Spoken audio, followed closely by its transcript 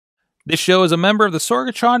This show is a member of the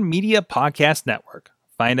Sorgatron Media Podcast Network.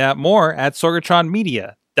 Find out more at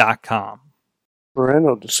sorgatronmedia.com.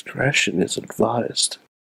 Parental discretion is advised.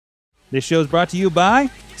 This show is brought to you by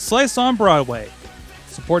Slice on Broadway,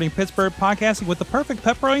 supporting Pittsburgh podcasting with the perfect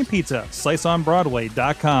pepperoni pizza.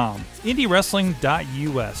 SliceOnBroadway.com. Indy Wrestling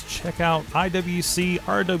US. Check out IWC,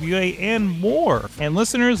 RWA, and more. And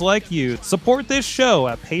listeners like you, support this show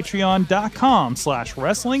at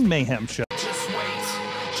Patreon.com/Wrestling Mayhem Show.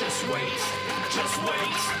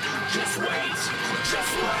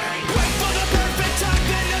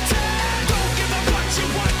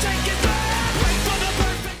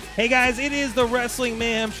 Hey guys, it is the Wrestling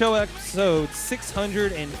Mayhem Show, episode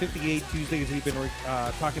 658. Tuesdays we've been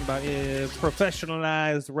talking about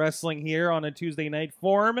professionalized wrestling here on a Tuesday night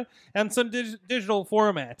form and some digital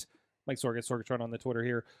format. Mike Sorg at Sorgatron on the Twitter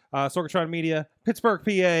here. Sorgatron Media, Pittsburgh,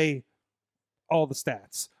 PA, all the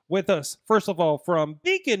stats. With us, first of all, from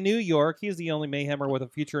Beacon, New York, he's the only Mayhemmer with a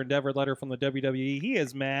future endeavor letter from the WWE. He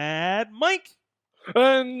is Mad Mike.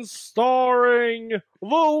 And starring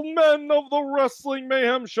the men of the Wrestling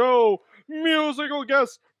Mayhem Show, musical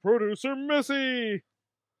guest producer Missy.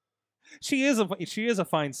 She is a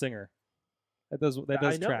fine singer. That does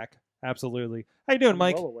track. Absolutely. How you doing,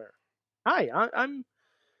 Mike? Well aware. Hi, I'm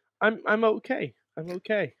okay. I'm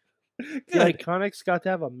okay. Good. The Iconics got to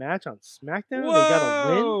have a match on SmackDown.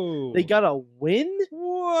 Whoa! They got a win.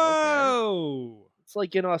 Whoa! Okay. It's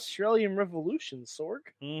like an Australian Revolution, Sorg.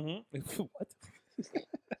 Mm-hmm. What?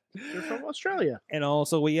 They're from Australia. And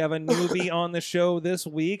also, we have a newbie on the show this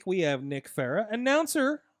week. We have Nick Farrah,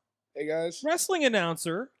 announcer. Hey, guys. Wrestling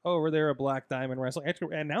announcer over there at Black Diamond Wrestling.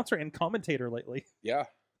 Actually, announcer and commentator lately. Yeah.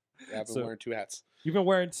 I've been wearing two hats. You've been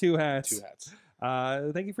wearing two hats. Two hats.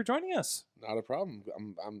 Thank you for joining us. Not a problem.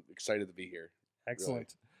 I'm excited to be here.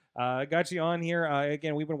 Excellent. Really. Got you on here.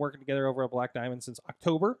 Again, we've been working together over at Black Diamond since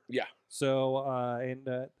October. Yeah. So,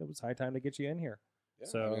 it was high time to get you in here. Yeah,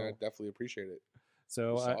 so I definitely appreciate it.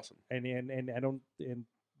 So, awesome. And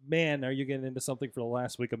man, are you getting into something for the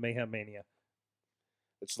last week of MayhemMania?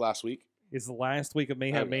 It's last week? It's the last week of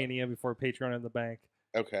MayhemMania before Patreon in the bank.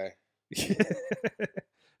 Okay.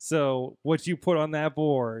 So, what you put on that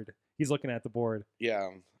board? He's looking at the board. Yeah,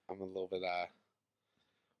 I'm a little bit,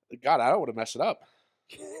 God, I don't want to mess it up.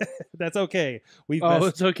 That's okay.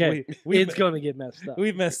 It's okay. It's going to get messed up.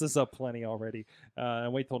 We've messed this up plenty already.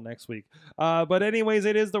 Wait till next week. But anyways,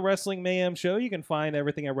 it is the Wrestling Mayhem Show. You can find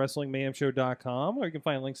everything at WrestlingMayhemShow.com, or you can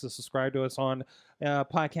find links to subscribe to us on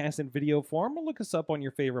podcast and video form, or look us up on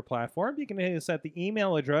your favorite platform. You can hit us at the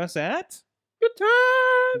email address at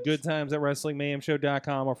Good times at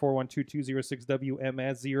WrestlingMayhemShow.com or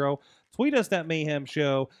 412-206-WMS0. Tweet us at Mayhem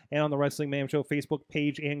Show and on the Wrestling Mayhem Show Facebook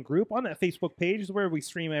page and group. On that Facebook page is where we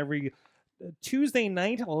stream every Tuesday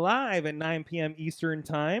night live at 9 p.m. Eastern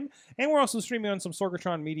Time. And we're also streaming on some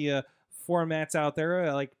Sorgatron Media formats out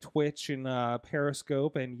there like Twitch and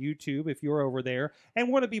Periscope and YouTube if you're over there and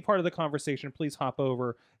want to be part of the conversation. Please hop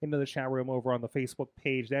over into the chat room over on the Facebook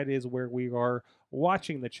page. That is where we are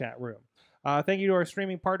watching the chat room. Thank you to our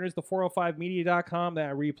streaming partners, the 405media.com,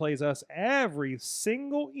 that replays us every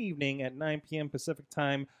single evening at 9 p.m. Pacific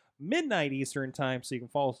Time, midnight Eastern Time, so you can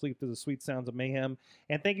fall asleep to the sweet sounds of Mayhem.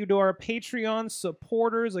 And thank you to our Patreon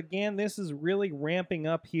supporters. Again, this is really ramping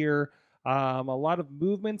up here. A lot of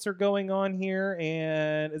movements are going on here.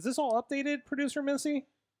 And is this all updated, Producer Missy?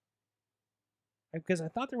 Because I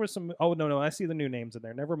thought there was some... Oh, no, I see the new names in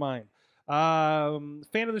there. Never mind.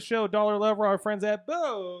 Fan of the show, $1 level, our friends at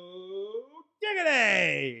Bo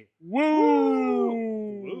Diggity!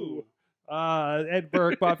 Woo! Ed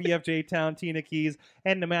Burke, Buffy FJ Town, Tina Keys,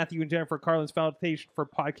 and the Matthew and Jennifer Carlin's Foundation for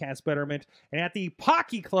Podcast Betterment. And at the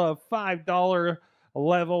Pocky Club, $5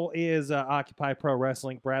 level is Occupy Pro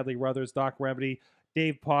Wrestling, Bradley Ruthers, Doc Remedy,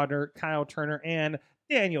 Dave Podner, Kyle Turner, and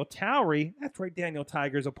Daniel Towery. That's right, Daniel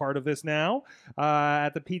Tiger's a part of this now.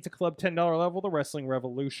 At the Pizza Club, $10 level,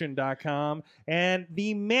 thewrestlingrevolution.com. And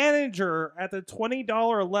the manager at the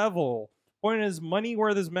 $20 level, pointing his money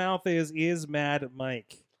where his mouth is Mad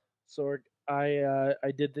Mike. Sorg, I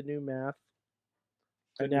did the new math.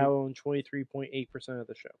 I now own 23.8% of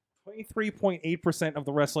the show. 23.8% of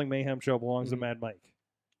the Wrestling Mayhem Show belongs to Mad Mike.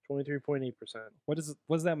 23.8%. What does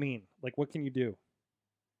that mean? Like, what can you do?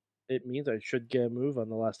 It means I should get a move on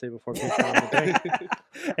the last day before Patreon. I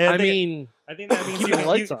think that means I think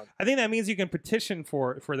that means you can petition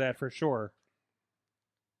for that for sure.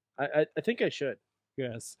 I think I should.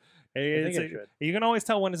 Yes, I think I should. You can always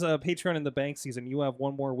tell when it's a Patreon in the bank season. You have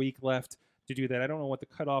one more week left to do that. I don't know what the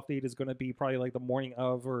cutoff date is going to be. Probably like the morning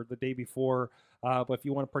of or the day before. But if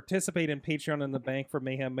you want to participate in Patreon in the bank for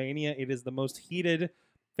Mayhem Mania, it is the most heated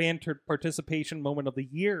fan participation moment of the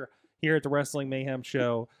year here at the Wrestling Mayhem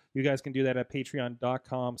Show. You guys can do that at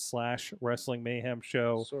patreon.com/Wrestling Mayhem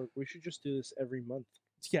Show. Sorg, we should just do this every month.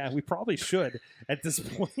 Yeah, we probably should at this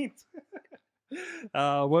point.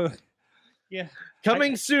 Well, yeah.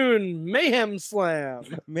 Coming soon, Mayhem Slam.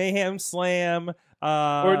 Mayhem Slam.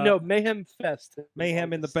 Or no, Mayhem Fest.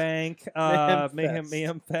 Mayhem in the Bank.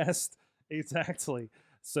 Mayhem Fest. Exactly.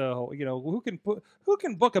 So, you know, who can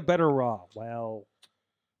book a better Raw? Well,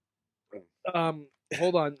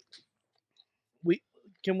 hold on.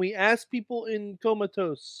 Can we ask people in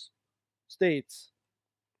comatose states?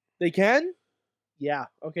 They can? Yeah.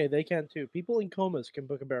 Okay, they can too. People in comas can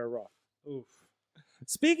book a better Raw. oof.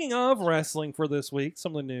 Speaking of wrestling for this week,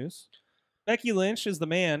 some of the news. Becky Lynch is the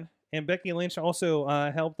man, and Becky Lynch also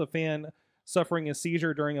helped a fan suffering a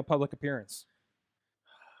seizure during a public appearance.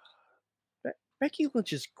 Becky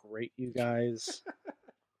Lynch is great, you guys.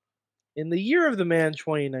 In the year of the man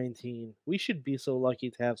 2019, we should be so lucky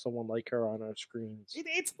to have someone like her on our screens.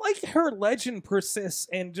 It's like her legend persists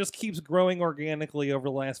and just keeps growing organically over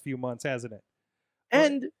the last few months, hasn't it?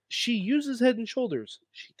 And she uses Head and Shoulders.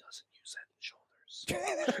 She doesn't use Head and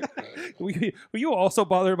Shoulders. Were you also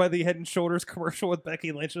bothered by the Head and Shoulders commercial with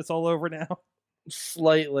Becky Lynch that's all over now?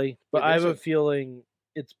 Slightly, but Wait, I have there's a feeling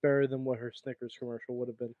it's better than what her Snickers commercial would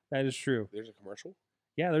have been. That is true. There's a commercial?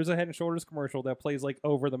 Yeah, there's a Head and Shoulders commercial that plays like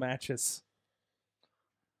over the matches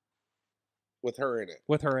With her in it.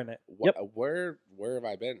 with her in it. What, Where have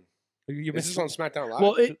I been? You This is on SmackDown Live?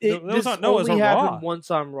 Well, Those this on- no, it was only on happened Raw.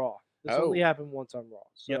 once on Raw. This Oh. only happened once on Raw,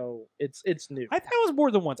 so it's new. I thought it was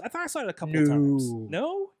more than once. I thought I saw it a couple of times.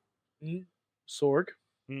 No? Sorg,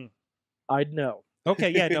 Hmm. I'd know. Okay,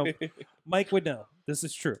 yeah, no. Mike would know. This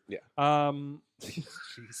is true. Yeah. Jeez.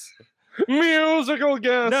 Musical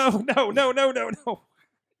guest. No. No,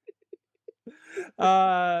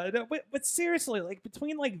 but seriously, like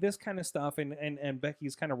between like this kind of stuff and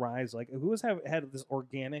Becky's kind of rise, like who has had this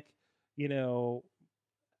organic, you know,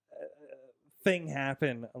 thing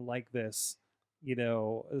happen like this, you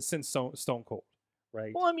know, since Stone Cold,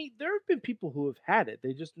 right? Well, I mean, there have been people who have had it.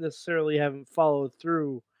 They just necessarily haven't followed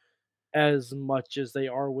through as much as they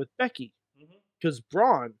are with Becky. Because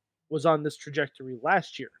Braun was on this trajectory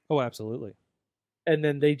last year. Oh, absolutely. And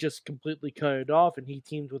then they just completely cut it off, and he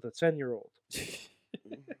teamed with a 10-year-old.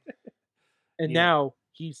 And now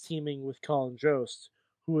he's teaming with Colin Jost,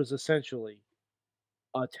 who is essentially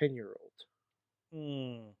a 10-year-old.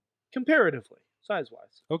 Comparatively,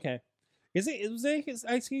 size-wise. Okay. I see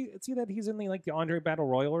that he's in the Andre Battle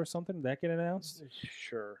Royal or something. Did that get announced?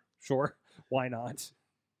 Sure. Why not?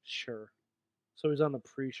 Sure. So he's on the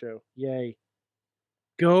pre-show. Yay.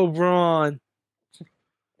 Go, Braun.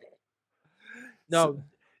 No,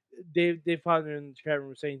 Dave Potter in the chat room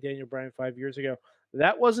was saying Daniel Bryan 5 years ago.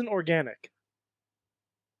 That wasn't organic.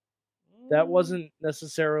 That wasn't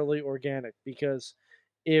necessarily organic, because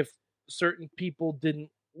if certain people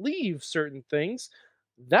didn't leave certain things,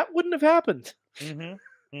 that wouldn't have happened.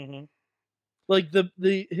 Like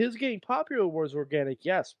his getting popular was organic,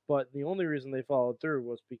 yes, but the only reason they followed through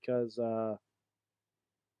was because of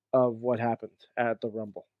what happened at the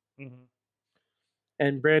Rumble.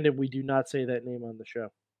 And Brandon, we do not say that name on the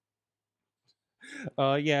show.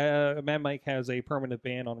 Mad Mike has a permanent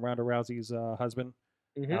ban on Ronda Rousey's husband.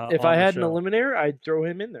 If on I the had an show. eliminator, I'd throw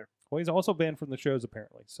him in there. Well, he's also banned from the shows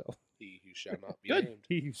apparently. So He who shall not be Good. named.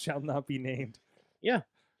 he shall not be named. Yeah.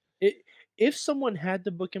 If someone had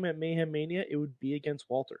to book him at MayhemMania, it would be against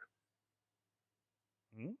Walter.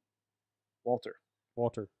 Walter.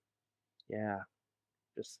 Yeah.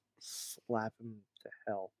 Just slap him to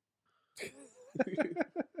hell.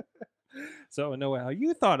 So know how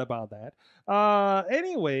you thought about that.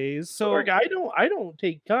 Anyways, so Sorg, I don't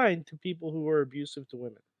take kind to people who are abusive to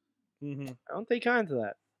women. I don't take kind to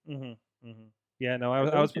that. Yeah, no, I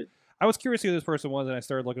was curious who this person was, and I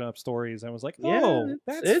started looking up stories, and I was like, Yeah, oh,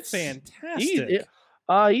 that's fantastic.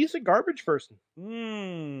 He's a garbage person.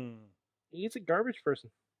 He's a garbage person.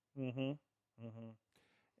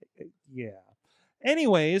 Yeah.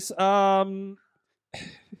 Anyways, I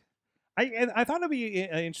thought it'd be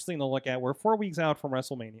interesting to look at. We're 4 weeks out from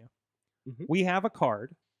WrestleMania. We have a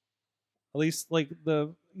card, at least like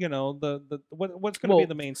what's going to be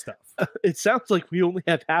the main stuff. It sounds like we only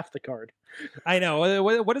have half the card. I know.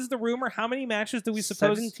 What is the rumor? How many matches do we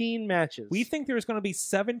suppose? 17 matches. We think there's going to be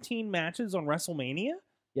 17 matches on WrestleMania.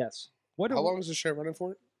 Yes. How long is the show running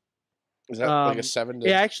for? Is that like a 7 to...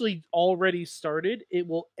 It actually already started. It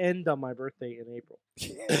will end on my birthday in April.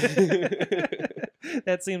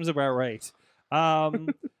 That seems about right.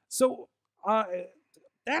 So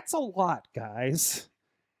that's a lot, guys.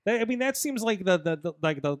 I mean, that seems like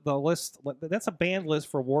the list. That's a band list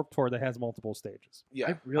for Warped Tour that has multiple stages. Yeah.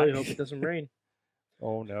 I really hope it doesn't rain.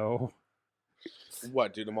 Oh no!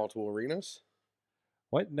 What, due to multiple arenas?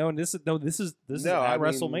 What? No, this is No, at I mean-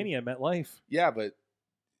 WrestleMania, MetLife. Yeah, but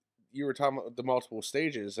you were talking about the multiple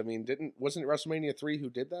stages. I mean, wasn't it WrestleMania 3 who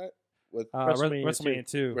did that? With WrestleMania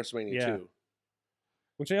 2. WrestleMania yeah. 2.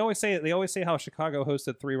 Which they always say how Chicago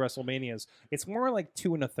hosted 3 WrestleManias. It's more like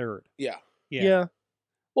 2 1/3. Yeah. Yeah.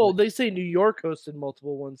 Well, they say New York hosted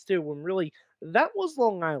multiple ones too, when really that was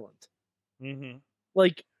Long Island. Mm-hmm.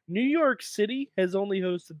 Like, New York City has only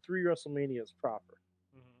hosted 3 WrestleManias proper.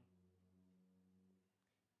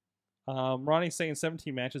 Ronnie's saying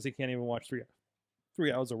 17 matches. He can't even watch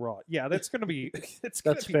 3 hours of Raw. Yeah, that's gonna be. That's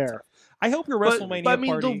fair. Tough. I hope your WrestleMania But I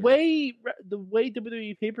mean, party. the way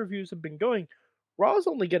WWE pay-per-views have been going, Raw's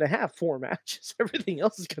only going to have 4 matches. Everything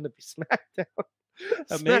else is going to be SmackDown.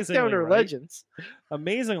 Amazingly, SmackDown or right? Legends.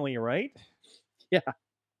 Amazingly, right? Yeah.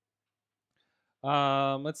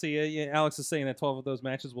 Let's see. Alex is saying that 12 of those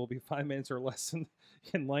matches will be 5 minutes or less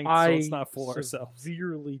in length, so it's not full ourselves.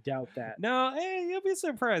 Severely doubt that. No, you'll be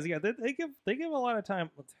surprised. Yeah, they give a lot of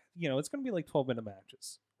time. You know, it's going to be like 12-minute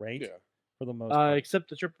matches, right? Yeah. For the most part. Except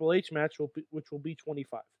the Triple H match, which will be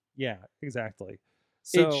 25. Yeah, exactly.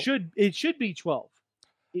 So it should be 12.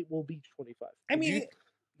 It will be 25. I mean,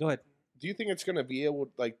 go ahead. Do you think it's going to be able,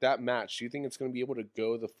 like that match, do you think it's going to be able to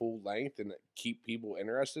go the full length and keep people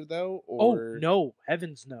interested, though? Or... Oh, no.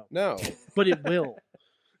 Heavens, no. No. But it will.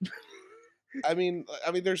 I mean,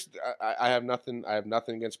 there's, I have nothing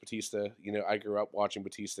against Batista. You know, I grew up watching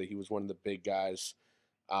Batista. He was one of the big guys,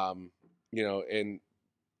 you know, in,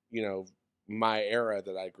 you know, my era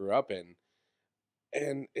that I grew up in.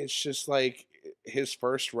 And it's just like his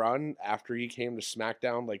first run after he came to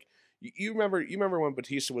SmackDown. Like, you remember when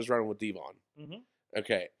Batista was running with Devon? Mm-hmm.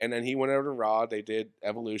 Okay, and then he went over to Raw. They did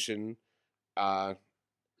Evolution, and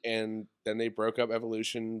then they broke up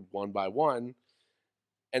Evolution one by one.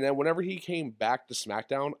 And then whenever he came back to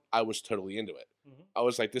SmackDown, I was totally into it. Mm-hmm. I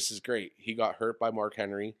was like, "This is great." He got hurt by Mark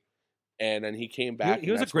Henry, and then he came back. He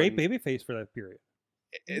was a great babyface for that period.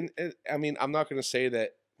 And I mean, I'm not going to say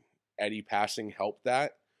that Eddie passing helped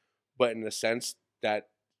that, but in a sense that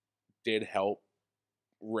did help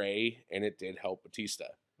Ray and it did help Batista.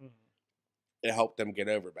 Mm-hmm. It helped them get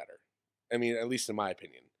over better. I mean, at least in my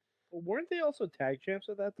opinion. Weren't they also tag champs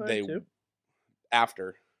at that time too?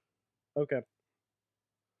 After. Okay.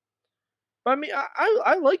 But I mean,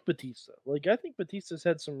 I like Batista. Like, I think Batista's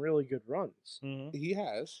had some really good runs. Mm-hmm. He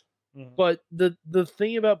has. Mm-hmm. But the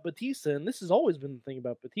thing about Batista, and this has always been the thing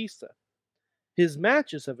about Batista, his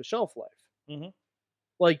matches have a shelf life. Mm-hmm.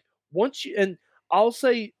 Like, once you, and I'll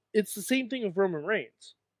say it's the same thing with Roman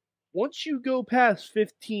Reigns. Once you go past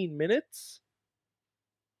 15 minutes,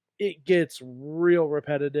 it gets real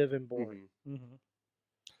repetitive and boring. Mm-hmm.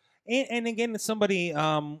 And again, somebody,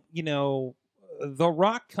 you know, The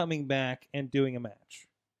Rock coming back and doing a match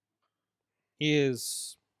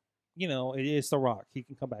is, you know, it is The Rock. He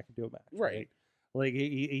can come back and do a match, right? Like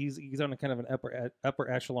he's on a kind of an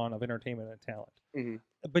upper echelon of entertainment and talent.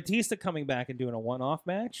 Mm-hmm. Batista coming back and doing a one-off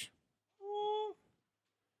match,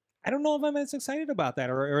 I don't know if I'm as excited about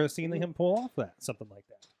that or seeing him pull off something like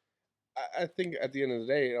that. I think at the end of the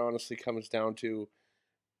day, it honestly comes down to,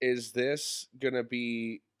 is this going to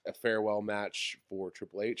be a farewell match for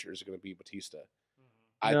Triple H, or is it going to be Batista?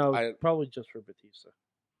 No, probably just for Batista.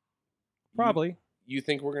 Probably. You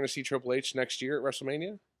think we're going to see Triple H next year at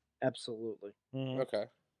WrestleMania? Absolutely. Mm-hmm. Okay.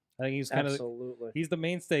 I think he's kind Absolutely. of he's the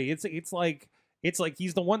mainstay. It's like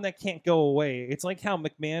he's the one that can't go away. It's like how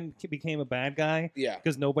McMahon became a bad guy,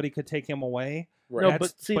 because nobody could take him away. Right. No,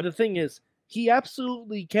 but the thing is, he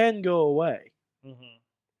absolutely can go away. Mm-hmm.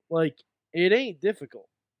 Like, it ain't difficult.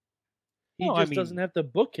 He doesn't have to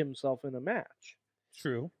book himself in a match.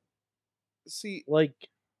 True. See, like,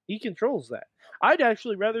 he controls that. I'd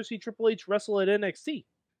actually rather see Triple H wrestle at NXT.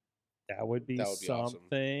 That would be something.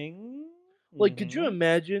 Awesome. Like, could you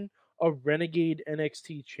imagine a renegade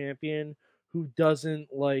NXT champion who doesn't,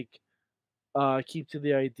 like, keep to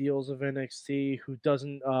the ideals of NXT, who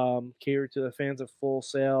doesn't cater to the fans of Full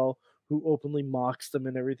Sail, who openly mocks them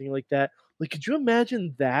and everything like that? Like, could you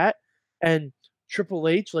imagine that? And Triple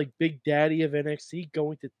H, like Big Daddy of NXT,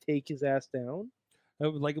 going to take his ass down?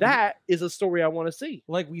 Like that is a story I want to see.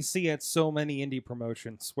 Like we see at so many indie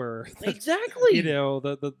promotions where exactly, you know,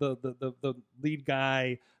 the lead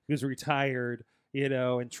guy who's retired, you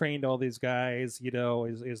know, and trained all these guys, you know,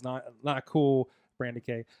 is not cool. Brandy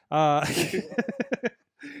K,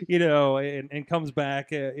 you know, and comes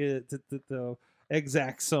back and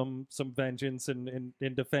exact some vengeance and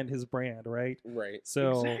defend his brand, right? Right.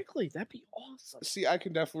 So Exactly. That'd be awesome. See, I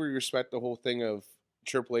can definitely respect the whole thing of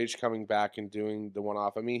Triple H coming back and doing the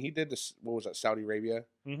one-off. I mean, he did this, what was that, Saudi Arabia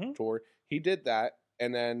tour? He did that,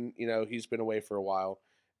 and then, he's been away for a while,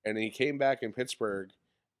 and he came back in Pittsburgh.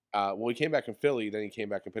 He came back in Philly, then he came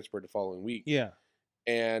back in Pittsburgh the following week. Yeah.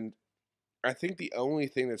 And I think the only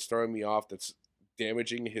thing that's throwing me off that's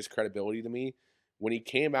damaging his credibility to me, when he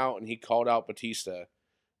came out and he called out Batista,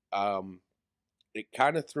 it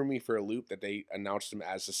kind of threw me for a loop that they announced him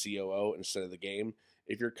as the COO instead of the game.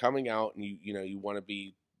 If you're coming out and you want to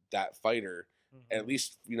be that fighter, at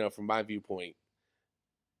least from my viewpoint,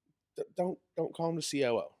 don't call him the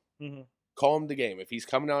COO. Call him the game. If he's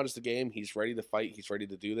coming out as the game, he's ready to fight. He's ready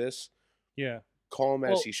to do this. Yeah. Call him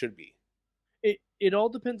as he should be. It all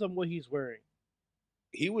depends on what he's wearing.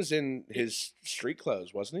 He was in his street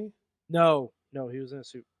clothes, wasn't he? No, he was in a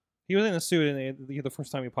suit. He was in a suit the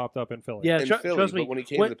first time he popped up in Philly. Yeah, in Philly, trust me. But when he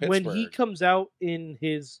came to Pittsburgh, when he comes out in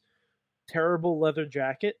his terrible leather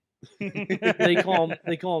jacket, they call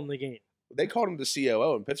him the game. They called him the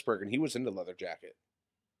COO in Pittsburgh, and he was in the leather jacket.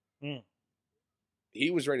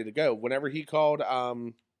 He was ready to go. Whenever he called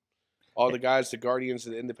all the guys, the Guardians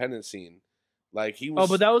of the Independent scene, like he was.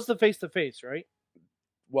 Oh, but that was the face-to-face, right?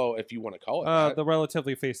 Well, if you want to call it that. The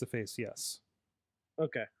relatively face-to-face, yes.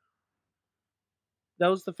 Okay. That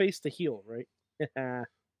was the face-to-heel, right?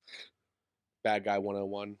 Bad Guy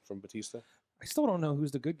 101 from Batista. I still don't know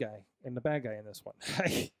who's the good guy and the bad guy in this one.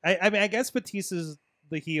 I mean, I guess Batista's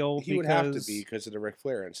the heel. He would have to be because of the Ric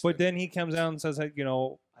Flair incident. But then he comes out and says, I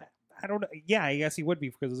don't know. Yeah, I guess he would be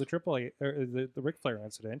because of the AAA or the Ric Flair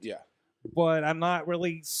incident. Yeah. But I'm not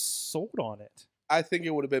really sold on it. I think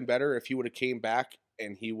it would have been better if he would have came back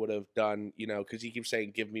and he would have done, because he keeps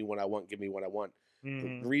saying, give me what I want, give me what I want.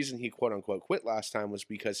 The reason he quote unquote quit last time was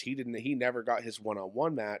because he never got his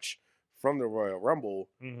one-on-one match from the Royal Rumble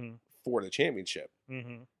for the championship.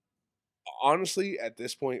 Honestly, at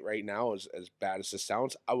this point right now, as bad as this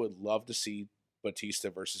sounds, I would love to see Batista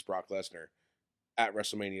versus Brock Lesnar at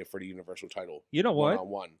WrestleMania for the Universal title. You know what?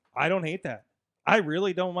 One-on-one. I don't hate that. I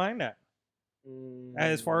really don't mind that.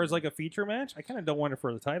 As far as like a feature match, I kind of don't want it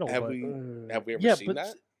for the title. Have we ever seen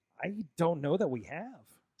that? I don't know that we have.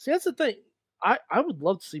 See, that's the thing. I would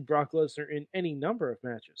love to see Brock Lesnar in any number of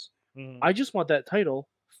matches. I just want that title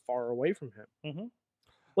far away from him.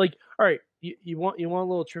 Like, all right, you want a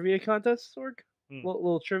little trivia contest, Sorg?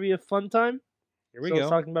 Little trivia fun time? Here we go. I go.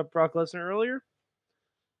 was talking about Brock Lesnar earlier.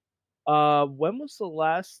 When was the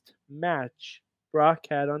last match Brock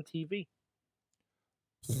had on TV?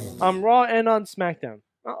 On Raw and on SmackDown.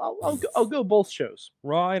 I'll go both shows.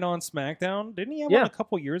 Raw and on SmackDown. Didn't he have one a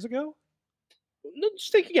couple years ago? No,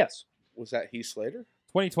 just take a guess. Was that Heath Slater?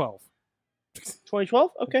 2012.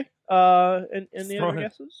 2012? Okay. And the other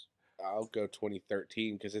guesses? I'll go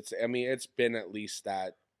 2013 because it's been at least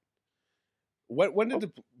that. When did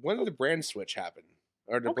the brand switch happen?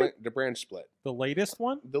 Or the brand split? The latest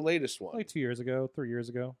one? The latest one. Like 2 years ago, 3 years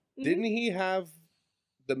ago. Didn't he have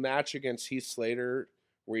the match against Heath Slater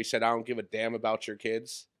where he said, I don't give a damn about your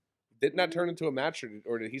kids? Didn't that turn into a match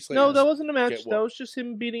or did Heath Slater? No, that wasn't a match. That was just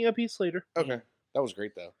him beating up Heath Slater. Okay. That was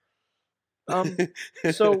great though.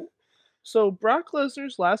 So Brock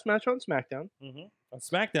Lesnar's last match on SmackDown. On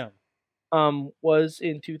SmackDown. Was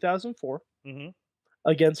in 2004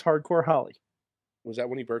 against Hardcore Holly. Was that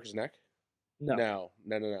when he broke his neck? No.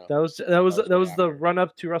 That was the run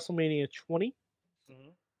up to WrestleMania 20.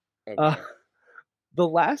 Okay. The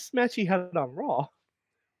last match he had on Raw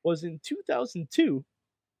was in 2002.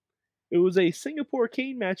 It was a Singapore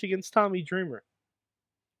Cane match against Tommy Dreamer.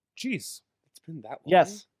 Jeez, it's been that long.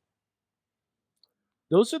 Yes.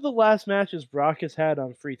 Those are the last matches Brock has had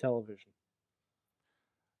on free television.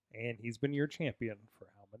 And he's been your champion for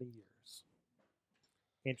how many years?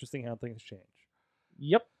 Interesting how things change.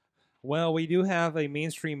 Yep. Well, we do have a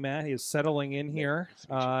mainstream Matt. He is settling in here,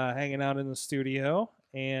 hanging out in the studio,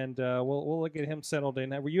 and we'll look at him settled in.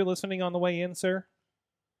 Were you listening on the way in, sir?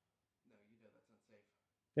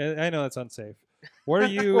 No, you know that's unsafe. I know that's unsafe. What are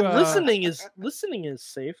you? Well, listening is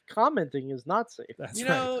safe. Commenting is not safe. That's you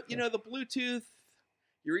know, the Bluetooth.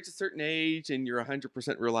 You reach a certain age, and your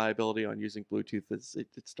 100% reliability on using Bluetooth it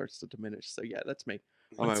starts to diminish. So yeah, that's me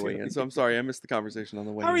on my way in. So I'm sorry, I missed the conversation on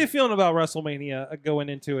the way. How are you feeling about WrestleMania going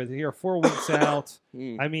into it? Here, 4 weeks out.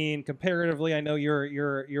 I mean, comparatively, I know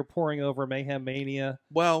you're pouring over MayhemMania.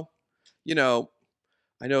 Well, I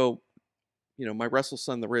know, my Wrestle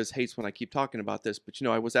Son the Riz hates when I keep talking about this, but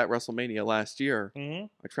I was at WrestleMania last year.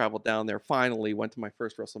 I traveled down there. Finally, went to my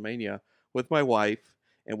first WrestleMania with my wife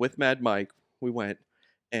and with Mad Mike. We went.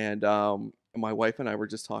 And my wife and I were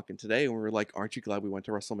just talking today, and we were like, "Aren't you glad we went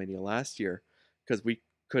to WrestleMania last year? Because we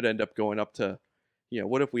could end up going up to,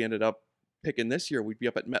 what if we ended up picking this year? We'd be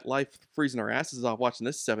up at MetLife freezing our asses off watching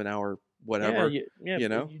this 7-hour whatever.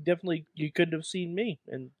 Yeah, you couldn't have seen me,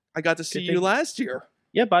 and I got to see you last year.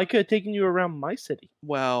 Yeah, but I could have taken you around my city.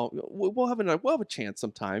 Well, we'll have a chance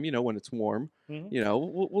sometime. When it's warm. Mhm.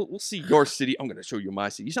 We'll see your city. I'm going to show you my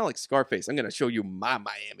city. You sound like Scarface. I'm going to show you my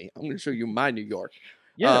Miami. I'm going to show you my New York.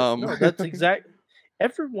 Yeah, no, that's exact.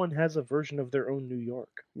 Everyone has a version of their own New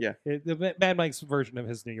York. Yeah, The Mad Mike's version of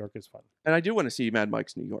his New York is fun. and I do want to see Mad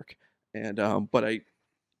Mike's New York. And but I,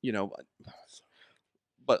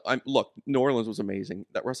 look. New Orleans was amazing.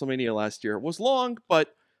 That WrestleMania last year was long,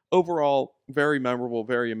 but overall very memorable,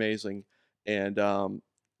 very amazing. And I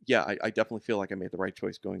definitely feel like I made the right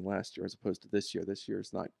choice going last year as opposed to this year. This year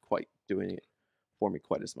is not quite doing it for me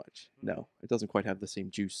quite as much. No, it doesn't quite have the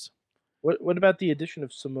same juice. What about the addition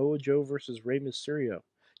of Samoa Joe versus Rey Mysterio?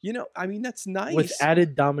 That's nice. With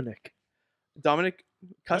added Dominic.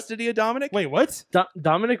 Custody of Dominic? Wait, what?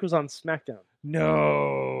 Dominic was on SmackDown.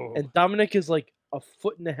 No. And Dominic is like a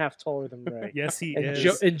 1.5 feet taller than Rey. Yes, he and is.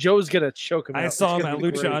 Joe's going to choke him out. I saw him It's at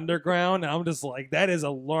gonna be Lucha great. Underground, and I'm just like, that is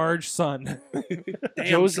a large son.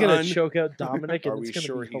 Joe's going to choke out Dominic, and Are we it's going to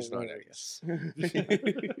sure be he's not hilarious.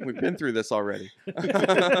 We've been through this already.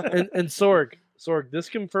 and Sorg, this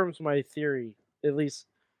confirms my theory. At least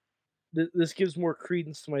this gives more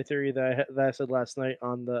credence to my theory that I said last night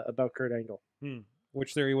about Kurt Angle.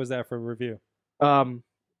 Which theory was that for review?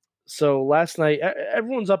 So last night,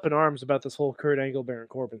 everyone's up in arms about this whole Kurt Angle Baron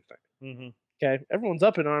Corbin thing. Mm-hmm. Okay, everyone's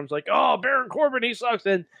up in arms like, "Oh, Baron Corbin, he sucks,"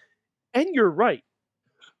 and you're right.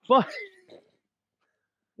 But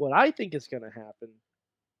what I think is going to happen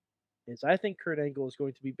is I think Kurt Angle is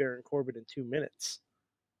going to be Baron Corbin in 2 minutes.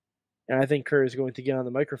 And I think Kurt is going to get on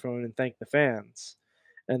the microphone and thank the fans.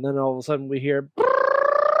 And then all of a sudden we hear,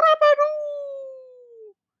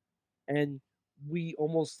 and we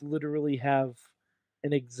almost literally have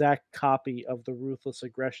an exact copy of the Ruthless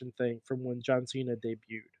Aggression thing from when John Cena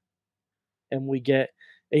debuted. And we get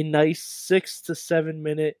a nice 6 to 7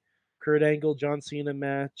 minute Kurt Angle John Cena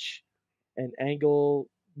match, and Angle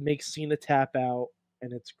makes Cena tap out,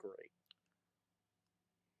 and it's great.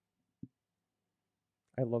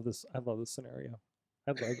 I love this scenario.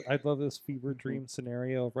 I love this fever dream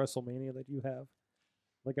scenario of WrestleMania that you have.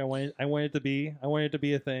 Like I want it to be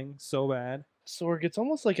a thing so bad. Sorg, it's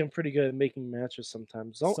almost like I'm pretty good at making matches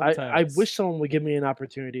sometimes. Sometimes. I wish someone would give me an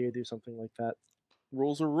opportunity to do something like that.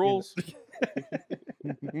 Rules are rules.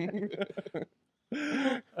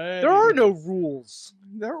 There are no rules.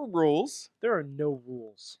 There are rules. There are no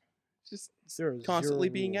rules. Just There are constantly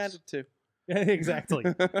zero being rules. added to.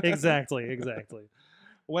 Exactly.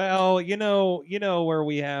 Well, you know where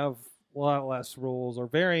we have a lot less rules or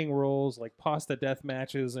varying rules like pasta death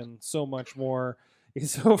matches and so much more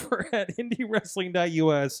is over at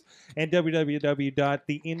IndyWrestling.us and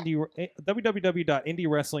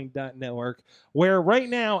www.indywrestling.network, where right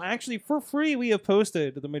now, actually for free, we have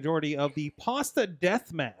posted the majority of the pasta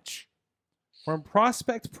death match from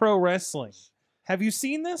Prospect Pro Wrestling. Have you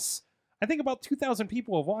seen this? I think about 2,000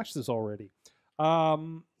 people have watched this already.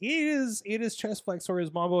 It is chest flex or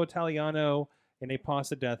is Mambo Italiano in a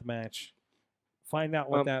pasta death match. Find out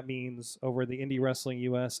what that means over the Indy Wrestling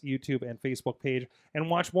US YouTube and Facebook page, and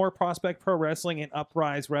watch more Prospect Pro Wrestling and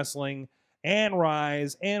Uprise Wrestling and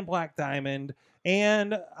Rise and Black Diamond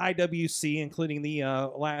and IWC, including the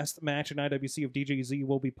last match in IWC of DJZ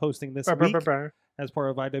will be posting this week as part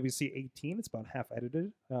of IWC 18. It's about half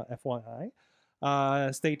edited, FYI.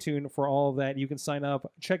 Stay tuned for all of that. You can sign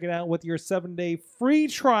up, check it out with your 7-day free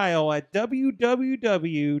trial at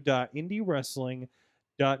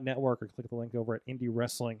www.indywrestling.network or click the link over at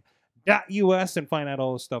indywrestling.us and find out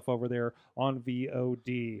all the stuff over there on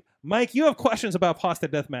VOD. Mike, you have questions about pasta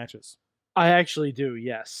death matches. I actually do,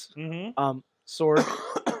 yes. Mm-hmm. Sorg,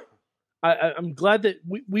 I'm glad that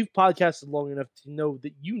we've podcasted long enough to know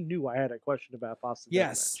that you knew I had a question about pasta death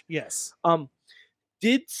match. Yes.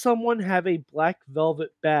 Did someone have a black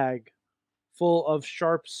velvet bag full of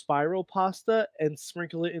sharp spiral pasta and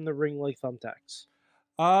sprinkle it in the ring like thumbtacks?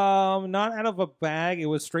 Not out of a bag. It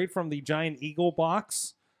was straight from the Giant Eagle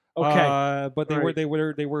box. Okay, but they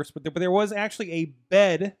were. But there was actually a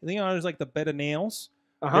bed. There's like the bed of nails.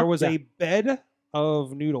 There was a bed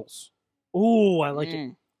of noodles. Ooh, I like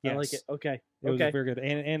it. Yes. I like it. Okay, It was very good.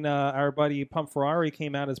 And our buddy Pump Ferrari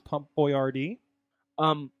came out as Pump Boy RD.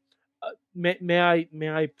 May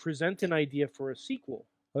I present an idea for a sequel?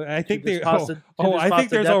 I think this they. pasta- I think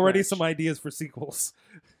there's death already match. some ideas for sequels.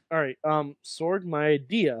 All right, Sorg, my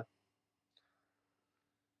idea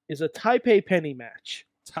is a Taipei Penny match.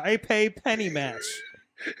 Taipei penny match.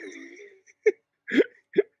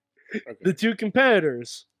 Okay. The two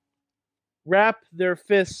competitors wrap their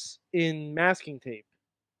fists in masking tape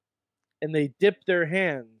and they dip their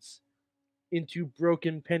hands into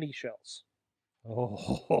broken penny shells.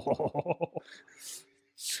 Oh,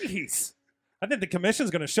 jeez. I think the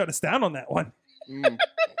commission's going to shut us down on that one. Mm.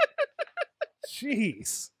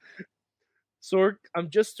 Jeez. Sorg, I'm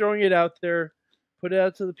just throwing it out there. Put it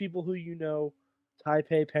out to the people who you know.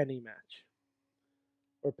 Taipei penny match.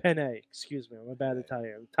 Or penne, excuse me. I'm a bad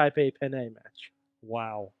Italian. Taipei penne match.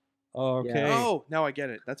 Wow. Okay. Yeah. Oh, now I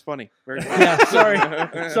get it. That's funny. Very funny.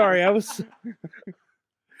 Yeah, sorry. I was...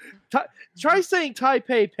 Try saying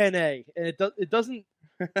Taipei penne, and it doesn't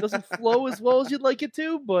flow as well as you'd like it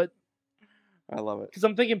to, but... I love it. Because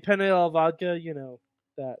I'm thinking penne alla vodka, you know,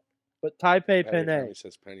 that. But Taipei Every time penne. he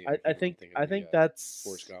says penny, I think that's...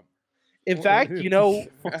 Forrest Gump. In fact, you know,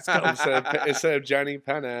 instead of Johnny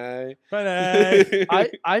Penny.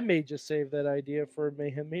 I may just save that idea for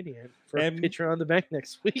MayhemMania for a picture on the bank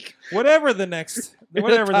next week. Whatever the next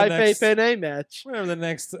Taipei penne match. Whatever the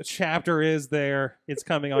next chapter is there, it's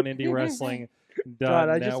coming on Indy Wrestling. God,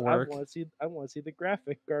 I Network. want to see the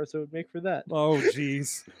graphic Garza would make for that. Oh,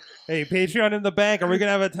 jeez. Hey, Patreon in the bank. Are we going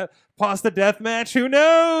to have a pasta death match? Who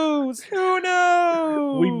knows? Who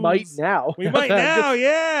knows? We might now. We might now,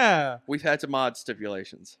 yeah. We've had some odd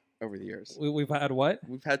stipulations over the years. We've had what?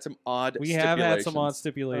 We've had some odd We stipulations. have had some odd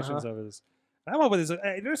stipulations over this. I'm hoping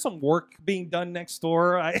there's some work being done next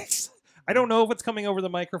door. I don't know if it's coming over the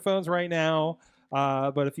microphones right now,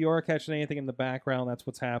 but if you are catching anything in the background, that's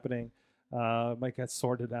what's happening. Might get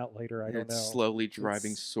sorted out later. I don't know. It's slowly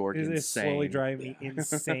driving Sorg insane. It's slowly driving me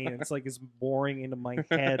insane. It's like it's boring into my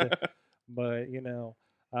head. But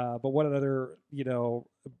but what other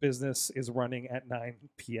business is running at 9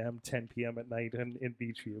 p.m., 10 p.m. at night in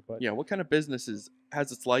Beachview? But yeah, what kind of business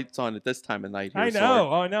has its lights on at this time of night? Here, I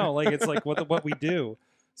know. Like it's like what we do.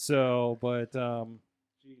 So, but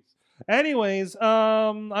anyways,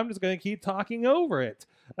 I'm just gonna keep talking over it.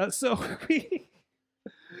 So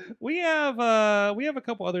we have a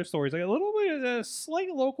couple other stories. Like a little bit of a slight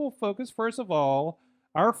local focus. First of all,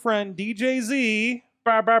 our friend DJ Z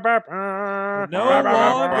no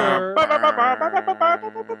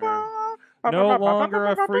longer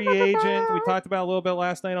a free agent. We talked about a little bit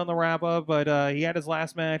last night on the wrap up, but he had his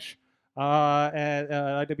last match at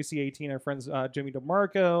IWC 18. Our friends Jimmy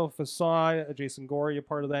DeMarco, Facade, Jason Gorey, a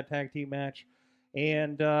part of that tag team match.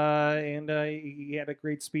 And he had a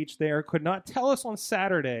great speech there. Could not tell us on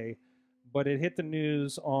Saturday, but it hit the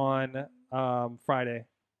news on Friday.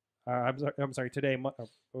 I'm sorry, today. What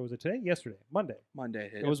was it today? Yesterday, Monday. Monday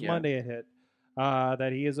hit. It was Monday. It hit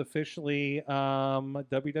that he is officially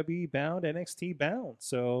WWE bound, NXT bound.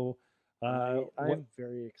 So I'm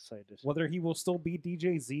very excited. Whether he will still be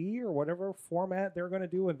DJZ or whatever format they're going to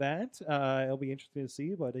do with that, it'll be interesting to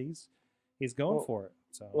see. But he's going for it.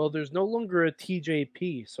 So. Well, there's no longer a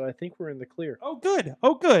TJP, so I think we're in the clear. Oh, good.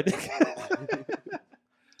 Oh, good.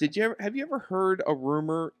 Have you ever heard a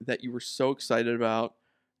rumor that you were so excited about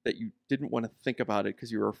that you didn't want to think about it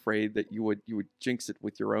because you were afraid that you would jinx it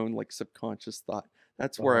with your own like subconscious thought?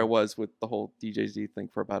 That's where I was with the whole DJZ thing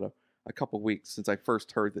for about a couple weeks since I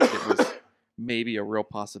first heard that it was maybe a real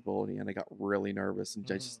possibility, and I got really nervous and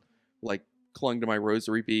I just like clung to my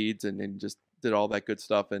rosary beads and just did all that good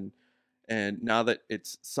stuff. And now that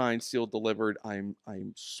it's signed, sealed, delivered, I'm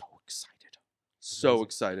so excited. So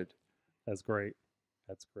excited. That's great.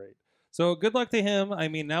 That's great. So good luck to him. I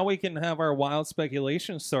mean, now we can have our wild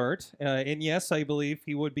speculation start. And yes, I believe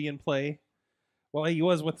he would be in play. Well, he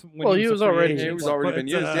was he was already been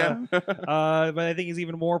used, yeah. But I think he's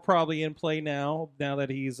even more probably in play now that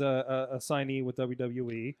he's a signee with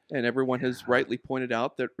WWE. And everyone has rightly pointed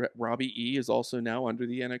out that Robbie E is also now under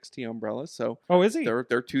the NXT umbrella. So is he? They're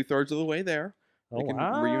 2/3 of the way there.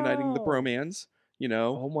 Reuniting the bromans.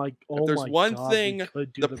 If there's one thing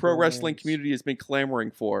the pro wrestling community has been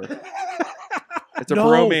clamoring for, it's a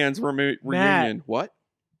bromans reunion. Matt, what?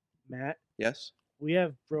 Matt? Yes? We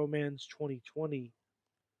have Bromans 2020.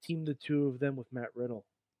 Team the two of them with Matt Riddle.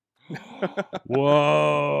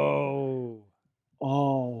 Whoa.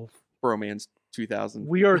 Oh. Bromans 2000.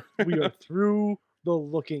 We are through the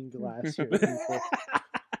looking glass here, people.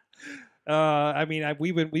 I mean,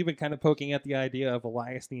 we've been kind of poking at the idea of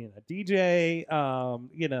Elias needing a DJ.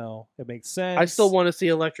 It makes sense. I still want to see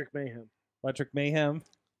Electric Mayhem. Electric Mayhem.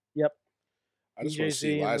 Yep. I just want to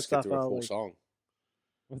see Elias get through a full song.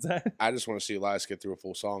 What's that? I just want to see Elias get through a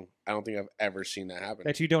full song. I don't think I've ever seen that happen.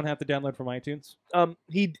 That you don't have to download from iTunes?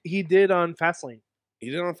 He did on Fastlane. He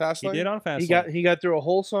did on Fastlane? He did on Fastlane. He got through a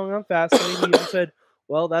whole song on Fastlane. He even said,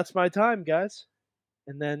 "Well, that's my time, guys."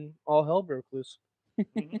 and then all hell broke loose.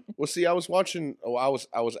 Well, see, I was watching. Oh, I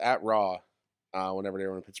was at Raw whenever they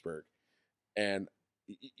were in Pittsburgh, and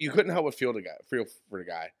you couldn't help but feel for the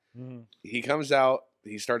guy. Mhm. He comes out,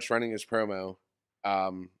 he starts running his promo,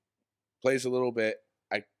 plays a little bit.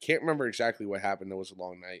 I can't remember exactly what happened. It was a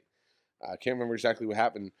long night. I can't remember exactly what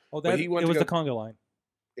happened. Oh, but he went it was to the conga line.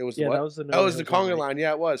 It was Yeah, what? that was the Oh, it was the no-no conga mic. line.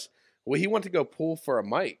 Yeah, it was. Well, he went to go pull for a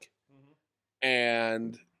mic,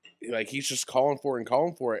 and like he's just calling for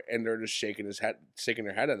it, and they're just shaking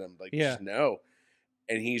their head at him, like, Yeah. just no.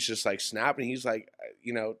 And he's just like snapping. He's like,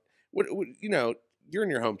 what you're in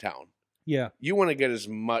your hometown. Yeah. You want to get as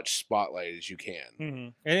much spotlight as you can. Mm-hmm.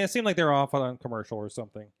 And it seemed like they were off on a commercial or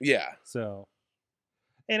something. Yeah. So,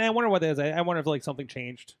 and I wonder what that is. I wonder if like something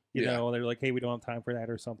changed. You Yeah. know, they're like, hey, we don't have time for that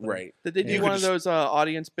or something. Right. Did they Yeah. do You one could of those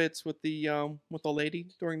audience bits with the lady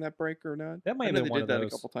during that break or not? That might I have know been they one did of that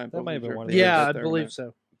those. a couple times. That I might have wasn't been one sure of if they those. did Yeah, that I there or believe not.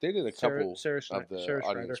 so. They did a Sarah- couple Sarah of Schne- the Sarah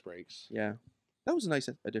audience Schneider. breaks. Yeah, that was a nice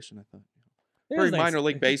addition. I thought. It Very was nice. minor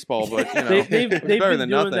league baseball, but you know, They've it was been better doing than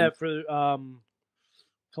nothing. that for a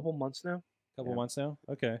couple months now. Couple Yeah. months now.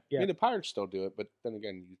 Okay. Yeah. I mean, the Pirates still do it, but then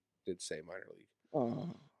again, you did say minor league.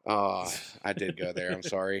 Oh. I did go there. I'm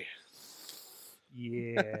sorry.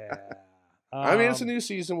 Yeah. I mean, it's a new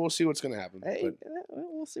season. We'll see what's going to happen. Hey, But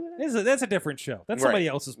we'll see what happens. That's a different show. That's Right. somebody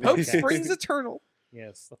else's Hope podcast. springs eternal.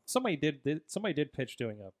 Yes. Somebody did pitch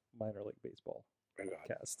doing a minor league baseball oh God.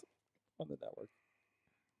 cast on the network.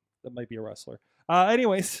 That might be a wrestler.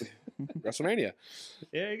 Anyways, WrestleMania.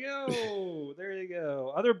 there you go. There you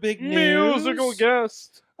go. Other big news. Musical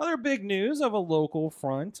guest. Other big news of a local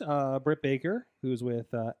front. Britt Baker, who's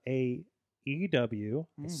with AEW.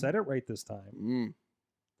 I said it right this time. Mm.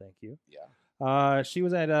 Thank you. Yeah. She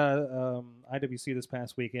was at IWC this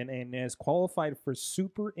past weekend and is qualified for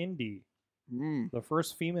Super Indy, Mm. the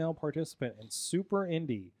first female participant in Super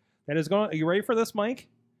Indy. That is going. Are you ready for this, Mike?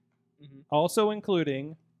 Mhm. Also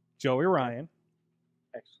including Joey Ryan.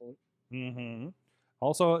 Excellent. Mm-hmm.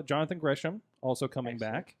 Also Jonathan Gresham, also coming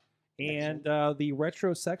Excellent. back, and the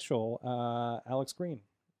retrosexual Alex Green.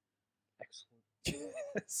 Excellent.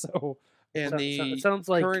 So And the sounds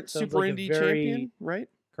like current sounds Super like a Indy very- champion, right?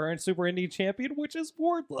 current Super Indy champion, which is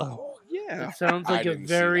Wardlow. Yeah. It sounds I like a didn't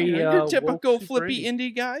see very that. Your woke typical Super flippy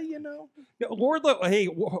Indy. indie guy, you know. Yeah, Wardlow. Hey,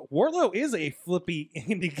 Wardlow is a flippy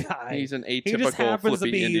indie guy. He's an He just atypical happens to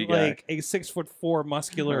flippy be indie guy. like a 6'4"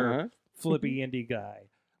 muscular Uh-huh. flippy indie guy.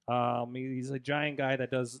 He's a giant guy that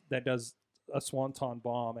does a swanton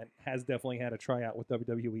bomb and has definitely had a tryout with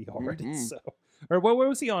WWE already. Mhm. So, or what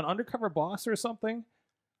was he on? Undercover Boss or something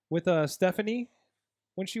with Stephanie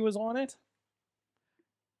when she was on it.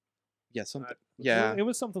 Yeah, something. It Yeah.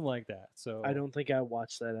 was something like that. So I don't think I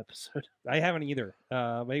watched that episode. I haven't either. But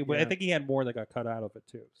I Yeah. think he had more that got cut out of it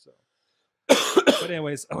too. So, but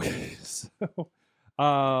anyways, okay.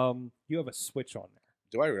 So, you have a switch on there.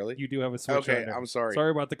 Do I really? You do have a switch on Okay, there. I'm sorry.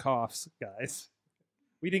 Sorry about the coughs, guys.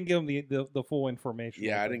 We didn't give him the full information.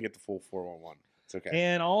 Yeah, I with didn't it. get the full 411. It's okay.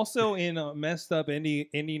 And also in messed up indie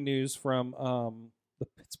news from the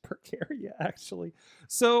Pittsburgh area, actually.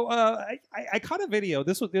 So I caught a video.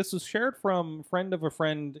 This was shared from friend of a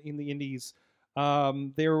friend in the Indies.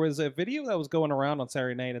 There was a video that was going around on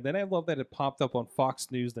Saturday night, and then I love that it popped up on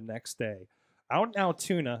Fox News the next day. Out in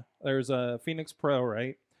Altoona, there's a Phoenix Pro,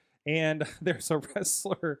 right? And there's a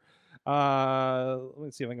wrestler. Let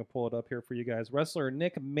me see if I can pull it up here for you guys. Wrestler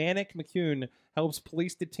Nick McCune helps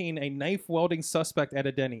police detain a knife welding suspect at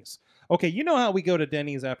a Denny's. Okay, you know how we go to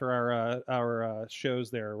Denny's after our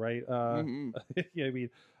shows there, right? Mhm. Yeah, I mean,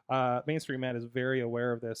 Mainstream Matt is very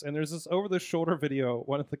aware of this. And there's this over the shoulder video.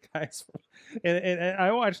 One of the guys, and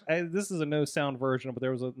I watched. This is a no sound version, but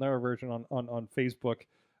there was another version on Facebook.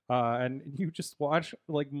 And you just watch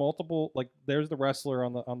like multiple, like there's the wrestler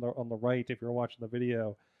on the right if you're watching the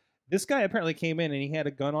video. This guy apparently came in and he had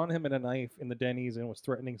a gun on him and a knife in the Denny's and was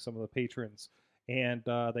threatening some of the patrons. And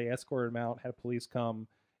they escorted him out, had police come,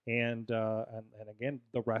 and again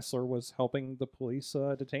the wrestler was helping the police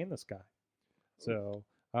detain this guy. So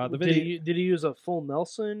the video, Did he use a full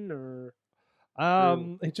Nelson or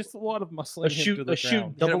it's just a lot of muscling him to the a shoot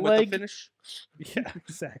ground. Hit him double with the leg? finish. Yeah,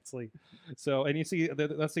 exactly. So, and you see,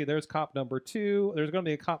 let's see, there's cop number 2. There's going to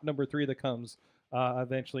be a cop number 3 that comes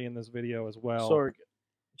eventually in this video as well. Sorg,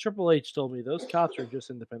 Triple H told me those cops are just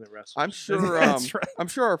independent wrestlers. I'm sure. That's right. I'm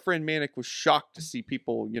sure our friend Manic was shocked to see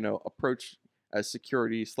people, approach as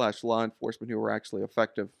security / law enforcement who were actually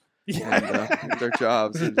effective Yeah. in their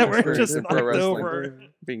jobs. and That were experience just in pro knocked wrestling, over.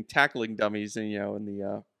 being tackling dummies, and in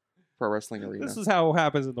the Pro Wrestling Arena. This is how it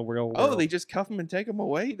happens in the real world. Oh, they just cuff them and take them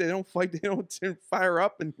away? They don't fight. They don't fire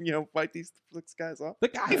up and fight these 6 guys off. The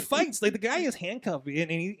guy fights. Like the guy is handcuffed and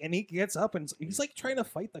he gets up and he's like trying to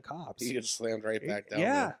fight the cops. He gets slammed right back down.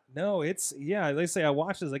 Yeah, no, it's They say I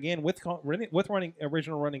watched this again with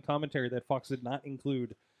original running commentary that Fox did not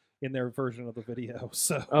include in their version of the video.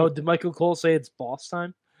 So. Oh, did Michael Cole say it's boss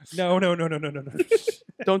time? No.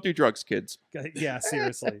 Don't do drugs, kids. Yeah,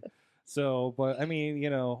 seriously. So, but I mean,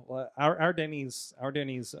 our Denny's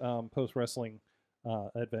post wrestling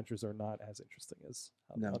adventures are not as interesting as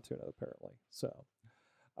Altoona, apparently. So,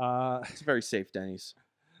 it's a very safe Denny's.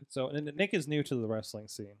 So, and Nick is new to the wrestling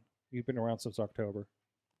scene. You've been around since October.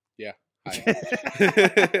 Yeah.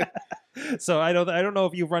 So I don't know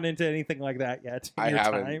if you've run into anything like that yet. In I your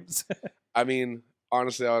haven't. Times. I mean,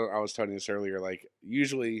 honestly, I was telling you this earlier. Like,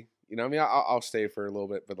 usually, I'll stay for a little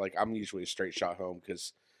bit, but like, I'm usually a straight shot home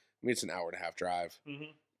because it's an 1.5-hour drive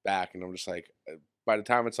back, and I'm just like, by the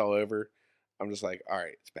time it's all over, I'm just like, all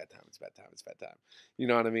right, it's bedtime. You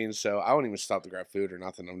know what I mean? So I won't even stop to grab food or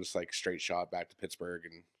nothing. I'm just like straight shot back to Pittsburgh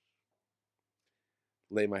and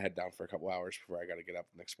lay my head down for a couple hours before I got to get up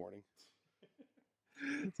the next morning.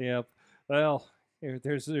 Yep. Well,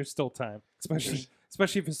 there's still time,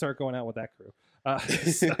 especially if you start going out with that crew.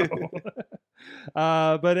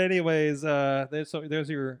 But anyways, there's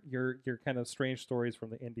your kind of strange stories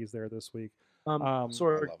from the indies there this week.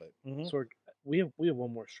 Sorg, I love it. Sorg, we have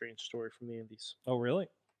one more strange story from the indies. Oh, really?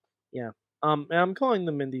 Yeah. And I'm calling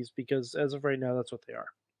them indies because as of right now, that's what they are.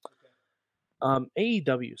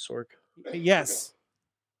 AEW, Sorg. Yes.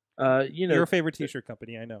 Your favorite T-shirt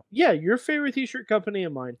company, I know. Yeah, your favorite T-shirt company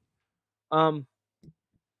and mine.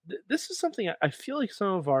 This is something I feel like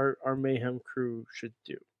some of our Mayhem crew should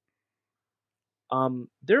do.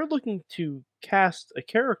 They're looking to cast a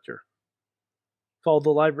character called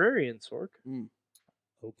the Librarian, Sorg.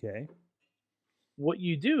 Okay. What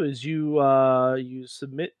you do is you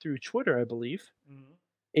submit through Twitter, I believe,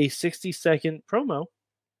 a 60-second promo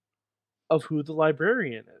of who the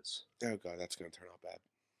Librarian is. Oh god, that's gonna turn out bad.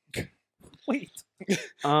 Wait.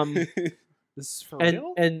 This is for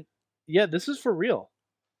real? And yeah, this is for real.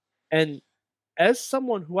 And as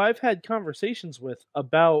someone who I've had conversations with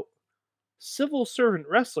about civil servant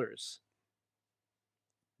wrestlers,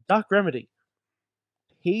 Doc Remedy,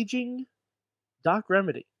 paging Doc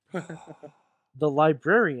Remedy, the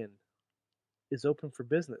Librarian is open for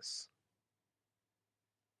business.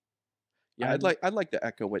 Yeah, I'd like to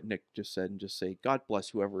echo what Nick just said and just say, God bless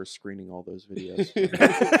whoever is screening all those videos.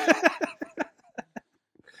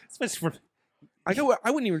 Especially for I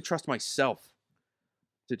wouldn't even trust myself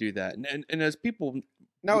to do that. And as people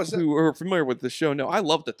who are familiar with the show know, I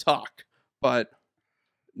love to talk, but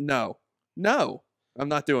no, I'm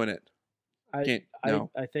not doing it. I think I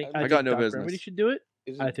got no Doc business. Remedy should do it.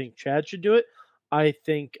 I think Chad should do it. I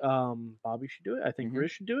think Bobby should do it. I think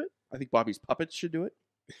Riz should do it. I think Bobby's puppets should do it.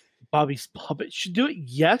 Bobby's puppet should do it.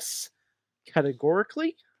 Yes,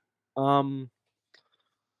 categorically. Sorg,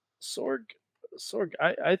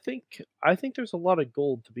 I think there's a lot of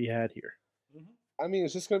gold to be had here. I mean,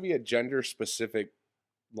 is this going to be a gender specific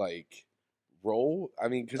like role? I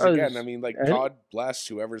mean, because again, God bless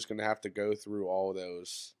whoever's going to have to go through all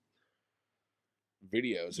those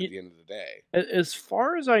videos at the end of the day. As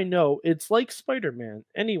far as I know, it's like Spider-Man.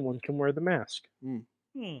 Anyone can wear the mask.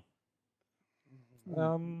 Yeah.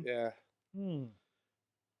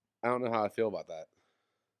 I don't know how I feel about that.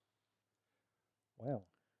 Wow.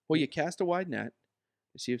 Well, you cast a wide net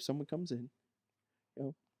to see if someone comes in.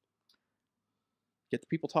 Get the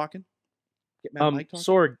people talking. Get Matt Mike talking.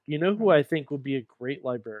 Sorg, you know who I think would be a great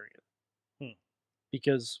librarian?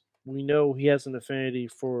 Because we know he has an affinity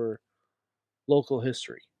for local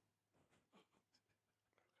history.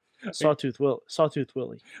 Sawtooth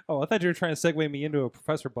Willie. Oh, I thought you were trying to segue me into a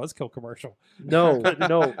Professor Buzzkill commercial. No.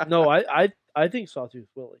 I think Sawtooth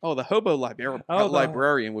Willie. Oh, the hobo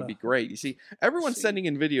librarian would be great. You see, everyone's sending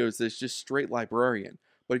in videos that's just straight librarian.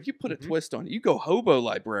 But if you put a twist on it, you go hobo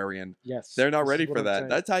librarian. Yes. They're not ready for that.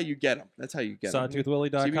 That's how you get them.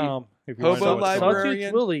 Sawtoothwillie.com. Hobo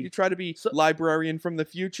librarian. Willie. You try to be librarian from the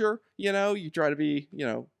future. You try to be,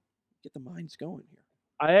 get the minds going here.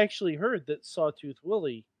 I actually heard that Sawtooth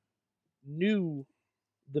Willie knew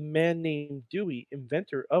the man named Dewey,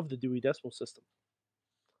 inventor of the Dewey Decimal System.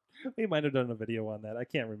 We might have done a video on that. I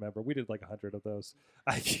can't remember. We did like 100 of those.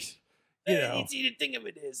 It's the thing of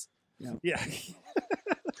it is. Yeah.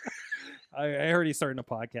 I heard he's starting a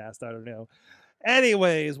podcast. I don't know.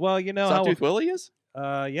 Anyways, well, Sawtooth Willie is?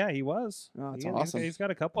 Yeah, he was. Oh, that's awesome. He's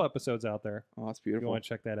got a couple episodes out there. Oh, that's If beautiful. you want to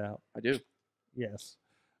check that out. I do. Yes.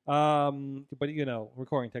 But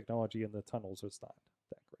recording technology in the tunnels is not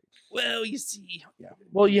that great. Well, you see, yeah.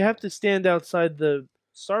 Well, you have to stand outside the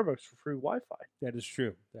Starbucks for free Wi-Fi. That is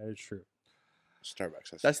true. That is true.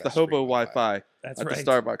 Starbucks. That's the best free hobo Wi-Fi That's at right. the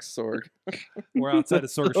Starbucks, Sorg. We're outside of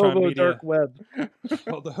Sorgatron Hobo Media. dark web.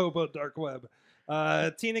 Oh, the hobo dark web.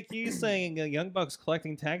 Tina Key saying Young Bucks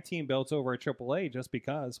collecting tag team belts over at AAA just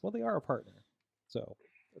because. Well, they are a partner, so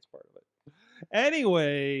that's part of it.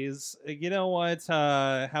 Anyways, you know what?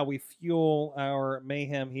 How we fuel our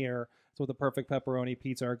mayhem here. It's with the perfect pepperoni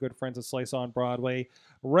pizza. Our good friends at Slice on Broadway,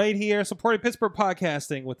 right here, supporting Pittsburgh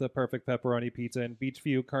podcasting with the perfect pepperoni pizza in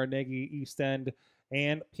Beachview, Carnegie, East End,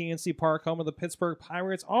 and PNC Park, home of the Pittsburgh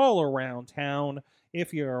Pirates, all around town.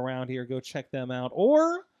 If you're around here, go check them out.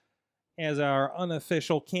 Or as our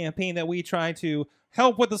unofficial campaign that we try to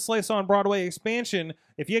help with the Slice on Broadway expansion.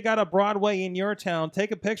 If you got a Broadway in your town,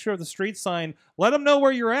 take a picture of the street sign. Let them know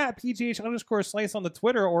where you're at. PGH_Slice on the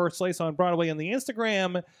Twitter or Slice on Broadway on the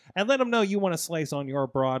Instagram. And let them know you want to slice on your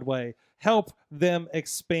Broadway. Help them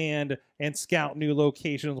expand and scout new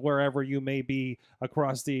locations wherever you may be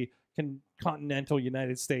across the continental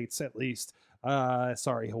United States, at least.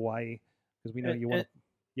 Sorry, Hawaii, because we know you want.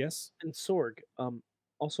 Yes? And Sorg,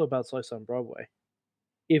 also about Slice on Broadway.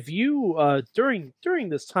 If you during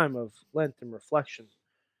this time of Lent and reflection,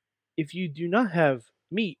 if you do not have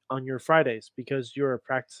meat on your Fridays because you're a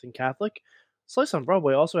practicing Catholic, Slice on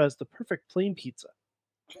Broadway also has the perfect plain pizza.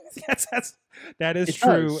 That is It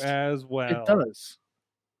true does. as well. It does.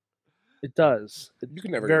 It does. It's You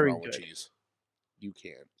can never very go wrong with good. cheese. You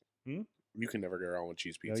can't. Hmm? You can never go wrong with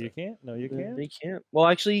cheese No, pizza. you can't. No, you can't. They can't. Well,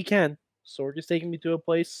 actually, you can. Sorg is taking me to a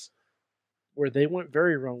place where they went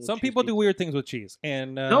very wrong with Some cheese people do pizza. weird things with cheese,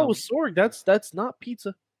 and No, Sorg, that's not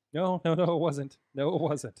pizza. no, it wasn't. No, it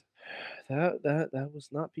wasn't. That was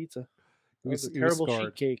not pizza. That was a He was terrible sheet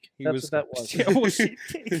scarred. cake. He That's was what that was. terrible sheet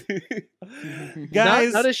cake.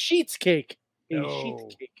 Guys, not a sheets cake. A No.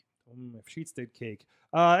 sheet cake. If sheets did cake.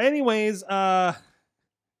 Anyways,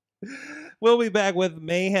 we'll be back with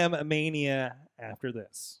Mayhem Mania after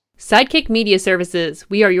this. Sidekick Media Services.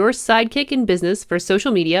 We are your sidekick in business for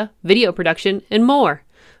social media, video production, and more.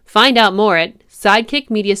 Find out more at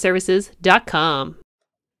sidekickmediaservices.com.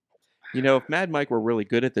 You know, if Mad Mike were really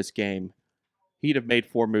good at this game, he'd have made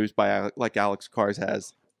 4 moves like Alex Cars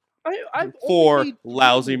has. I've 4 only made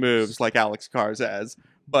lousy moves like Alex Cars has,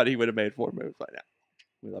 but he would have made 4 moves by now.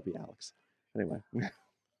 We love you, Alex. Anyway,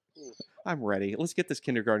 I'm ready. Let's get this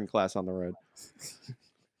kindergarten class on the road.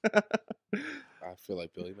 I feel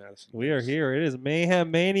like Billy Madison. We are here. It is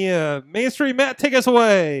Mayhem Mania. Main Street Matt, take us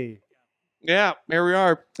away. Yeah, here we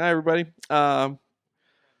are. Hi, everybody. Well,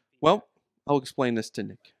 I'll explain this to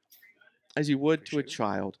Nick, as you would to a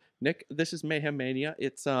child. Nick, this is Mayhem Mania.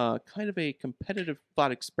 It's kind of a competitive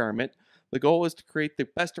thought experiment. The goal is to create the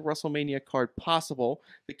best WrestleMania card possible.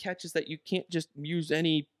 The catch is that you can't just use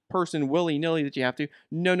any person willy-nilly that you have to.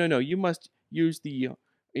 No. You must use these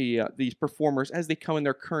performers as they come in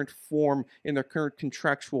their current form, in their current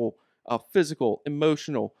contractual, physical,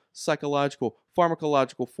 emotional, psychological,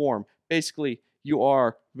 pharmacological form. Basically, you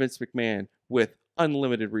are Vince McMahon with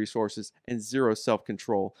unlimited resources and 0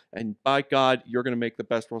 self-control. And by God, you're going to make the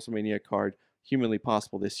best WrestleMania card humanly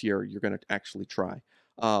possible this year. You're going to actually try.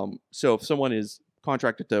 So if someone is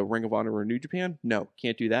contracted to Ring of Honor or New Japan, no,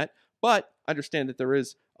 can't do that. But understand that there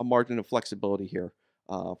is a margin of flexibility here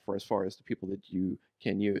for as far as the people that you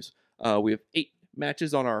can use. We have 8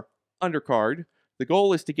 matches on our undercard. The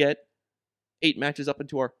goal is to get 8 matches up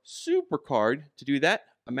into our super card. To do that,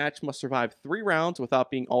 a match must survive 3 rounds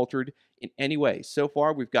without being altered in any way. So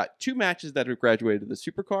far, we've got 2 matches that have graduated to the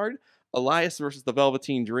super card. Elias versus the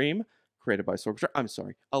Velveteen Dream, created by Sorgatron. I'm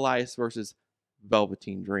sorry, Elias versus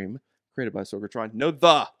Velveteen Dream, created by Sorgatron. No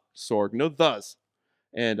the Sorg, no thes.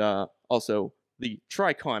 And also the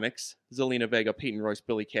Triconics, Zelina Vega, Peyton Royce,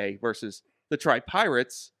 Billy Kay versus the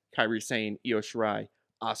Tri-Pirates, Kairi Sane, Io Shirai,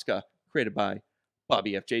 Asuka, created by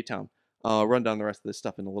Bobby F. J-Town. I'll run down the rest of this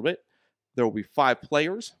stuff in a little bit. There will be 5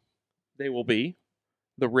 players. They will be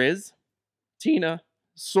the Riz, Tina,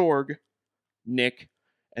 Sorg, Nick,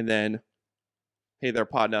 and then, hey there,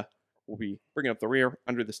 Podna, will be bringing up the rear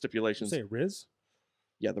under the Did you stipulations. say Riz?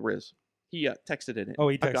 Yeah, the Riz. He texted it in. Oh,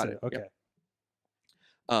 he I got texted it.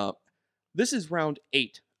 yeah. Okay. This is round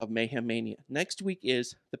 8 of Mayhem Mania. Next week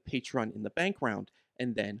is the Patreon in the Bank round,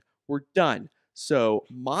 and then we're done. So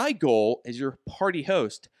my goal as your party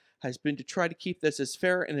host has been to try to keep this as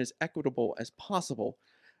fair and as equitable as possible.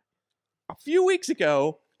 A few weeks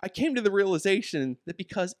ago, I came to the realization that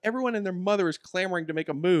because everyone and their mother is clamoring to make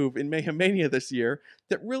a move in Mayhem Mania this year,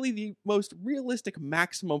 that really the most realistic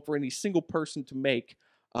maximum for any single person to make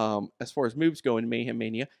as far as moves go in Mayhem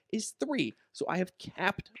Mania is 3. So I have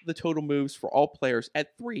capped the total moves for all players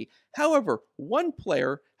at 3. However, one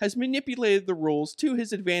player has manipulated the rules to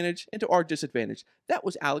his advantage and to our disadvantage. That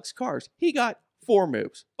was Alex Cars. He got 4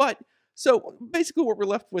 moves. But so basically what we're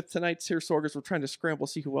left with tonight's here, Sorg, is we're trying to scramble,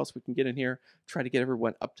 see who else we can get in here, try to get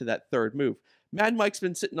everyone up to that 3rd move. Mad Mike's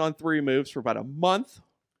been sitting on 3 moves for about a month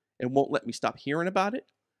and won't let me stop hearing about it.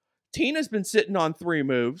 Tina's been sitting on 3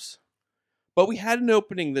 moves. But we had an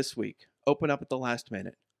opening this week, open up at the last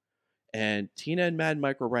minute. And Tina and Mad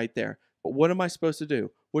Mike were right there. But what am I supposed to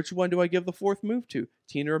do? Which one do I give the 4th move to?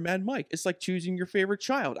 Tina or Mad Mike? It's like choosing your favorite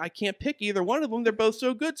child. I can't pick either one of them. They're both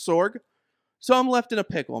so good, Sorg. So I'm left in a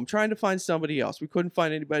pickle. I'm trying to find somebody else. We couldn't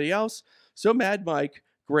find anybody else. So Mad Mike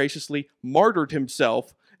graciously martyred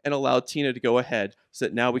himself and allowed Tina to go ahead so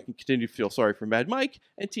that now we can continue to feel sorry for Mad Mike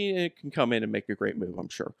and Tina can come in and make a great move, I'm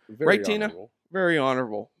sure. Right, Tina? Very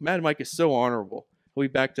honorable. Mad Mike is so honorable. He'll be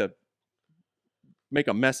back to make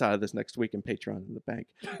a mess out of this next week in Patreon in the bank.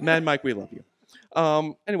 Mad Mike, we love you.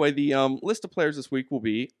 Anyway, the list of players this week will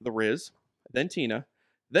be the Riz, then Tina,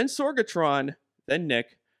 then Sorgatron, then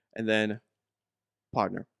Nick, and then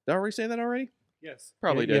Podner. Did I already say that already? Yes.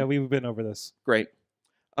 Probably did. Yeah, we've been over this. Great.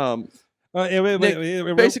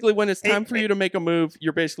 Nick, basically, when it's time for you to make a move,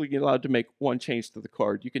 you're basically allowed to make one change to the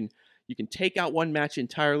card. You can take out one match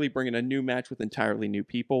entirely, bring in a new match with entirely new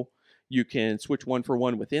people. You can switch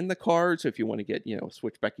 1-for-1 within the card. So if you want to get,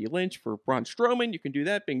 switch Becky Lynch for Braun Strowman, you can do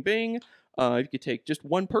that. Bing, bing. You could take just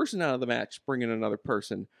one person out of the match, bring in another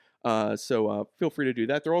person. So feel free to do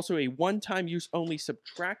that. There's also a one-time use only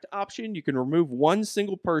subtract option. You can remove one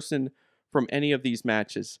single person from any of these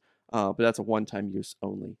matches, but that's a one-time use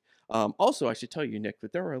only. Also, I should tell you, Nick,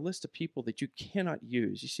 that there are a list of people that you cannot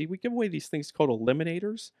use. You see, we give away these things called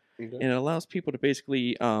eliminators, and it allows people to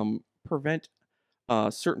basically prevent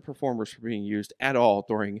certain performers from being used at all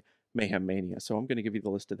during Mayhem Mania. So I'm going to give you the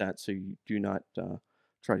list of that so you do not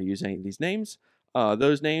try to use any of these names.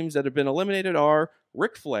 Those names that have been eliminated are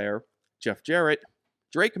Ric Flair, Jeff Jarrett,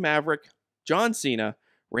 Drake Maverick, John Cena,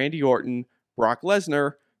 Randy Orton, Brock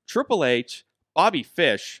Lesnar, Triple H, Bobby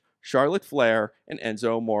Fish, Charlotte Flair, and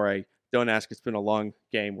Enzo Amore. Don't ask, it's been a long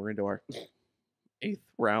game. We're into our 8th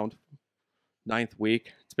round, 9th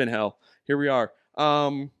week. It's been hell. Here we are.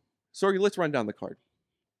 Sorry, let's run down the card.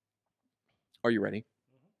 Are you ready?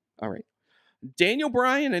 All right. Daniel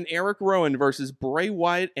Bryan and Eric Rowan versus Bray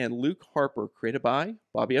Wyatt and Luke Harper, created by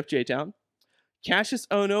Bobby F. J-Town. Cassius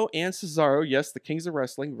Ohno and Cesaro, yes, the Kings of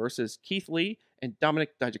Wrestling, versus Keith Lee and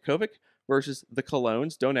Dominic Dijakovic versus the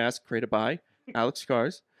Colognes, don't ask, created by Alex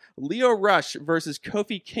Cars. Leo Rush versus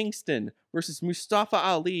Kofi Kingston versus Mustafa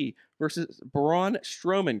Ali versus Braun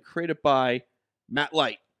Strowman, created by Matt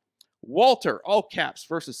Light. Walter, all caps,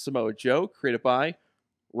 versus Samoa Joe, created by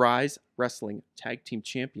Rise Wrestling Tag Team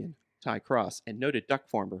Champion Ty Cross and noted duck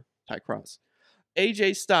farmer Ty Cross.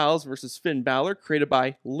 AJ Styles versus Finn Balor, created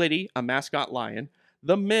by Liddy, a mascot lion.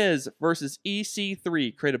 The Miz versus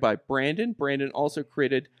EC3, created by Brandon. Brandon also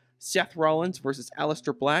created Seth Rollins versus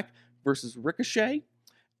Aleister Black versus Ricochet.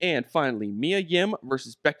 And finally, Mia Yim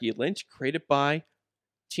versus Becky Lynch, created by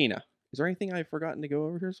Tina. Is there anything I've forgotten to go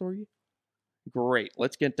over here, Sorgi? Great.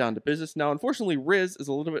 Let's get down to business. Now, unfortunately, Riz is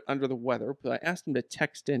a little bit under the weather, but I asked him to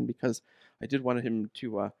text in because I did want him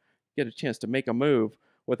to get a chance to make a move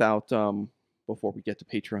without before we get to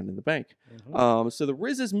Patreon in the bank. Mm-hmm. So the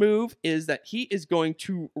Riz's move is that he is going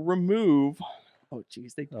to remove... Oh,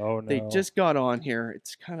 geez. They just got on here.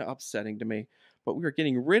 It's kind of upsetting to me. But we are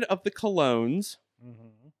getting rid of the Colognes.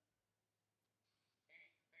 Mm-hmm.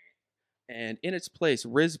 And in its place,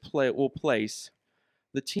 Riz will place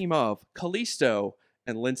the team of Kalisto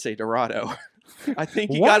and Lince Dorado. I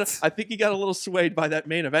think he got a little swayed by that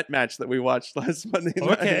main event match that we watched last Monday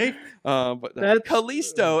night. Okay. But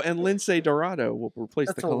Kalisto and Lince Dorado will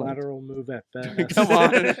replace the Colognes. That's a lateral move at best. Come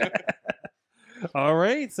on. All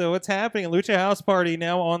right, so what's happening? Lucha House Party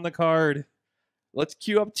now on the card. Let's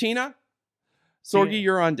cue up Tina. Sorgi,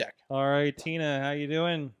 you're on deck. All right, Tina, how you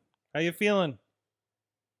doing? How you feeling?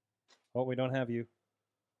 Oh, we don't have you.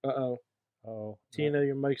 Uh-oh. Oh, Tina,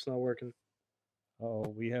 your mic's not working.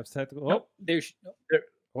 Oh, we have technical.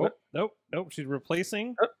 Nope. Nope. She's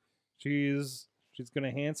replacing. Oh. She's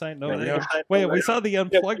gonna hand sign. No, wait. We saw the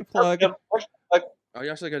unplugged plug. I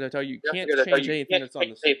actually got to tell you, you can't change anything that's on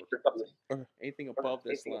the super or anything above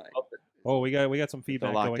this line. Oh, we got some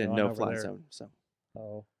feedback locked going in on no over fly there. zone. So.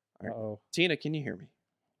 Oh. Right. Uh-oh. Tina, can you hear me?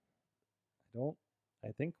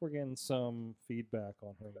 I think we're getting some feedback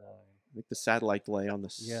on her line. I think the satellite delay on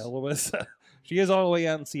this. Yeah, a little bit. She is all the way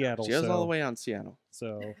out in Seattle. She is all the way out in Seattle.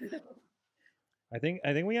 So I think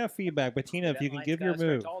we have feedback. But Tina, if you can give your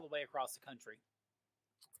move. All the way across the country.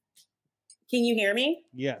 Can you hear me?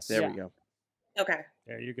 Yes. There we go. Okay.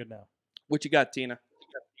 Yeah, you're good now. What you got, Tina?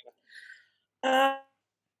 Uh,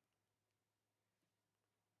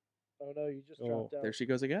 Oh no, you just dropped out. There she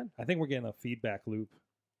goes again. I think we're getting a feedback loop,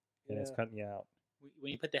 and it's Yeah. cutting you out.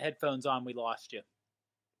 When you put the headphones on, we lost you.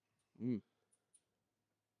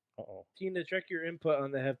 Uh-oh. Tina, check your input on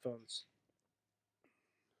the headphones.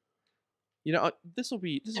 You know, this is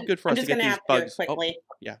good for I'm us to just get gonna these have to do bugs. it quickly.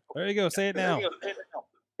 Yeah. There you go. Say it now.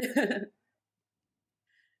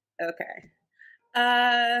 Okay.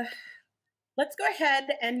 Let's go ahead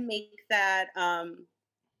and make that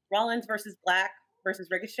Rollins versus Black versus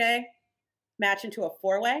Ricochet match into a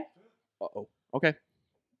 4-way Uh-oh. Okay.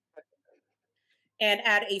 and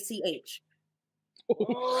add ACH.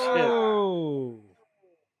 Oh.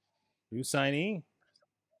 New signee.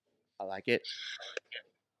 I like it.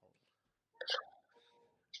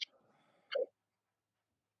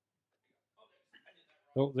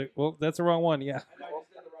 Oh, that's the wrong one. Yeah.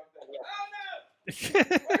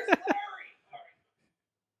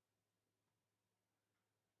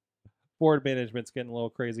 Board management's getting a little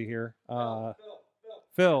crazy here.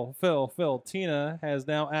 Phil. Tina has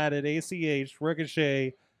now added ACH,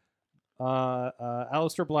 Ricochet,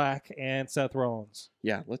 Aleister Black, and Seth Rollins.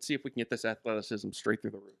 Yeah, let's see if we can get this athleticism straight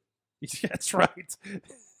through the roof. That's right.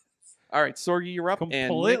 All right, Sorgi, you're up.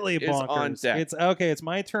 Completely and Nick is on bonkers. deck. It's okay. It's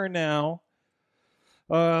my turn now.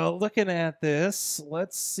 Looking at this,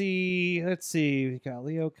 let's see. We got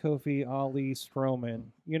Leo, Kofi, Ali, Strowman.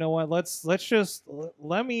 You know what?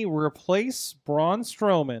 Let me replace Braun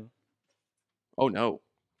Strowman. Oh no.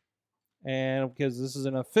 And because this is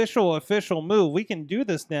an official move, we can do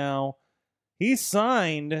this now. He's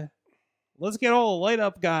signed. Let's get all the light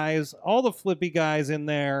up guys, all the flippy guys in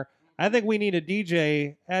there. I think we need a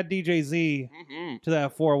DJ, add DJ Z to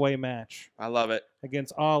that 4-way match I love it.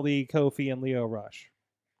 against Ali, Kofi, and Leo Rush.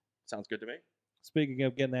 Sounds good to me. Speaking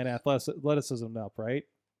of getting that athleticism up, right?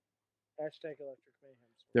 Hashtag Electric Mayhem.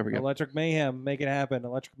 There we go. Electric Mayhem, make it happen.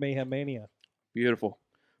 Electric Mayhem Mania. Beautiful.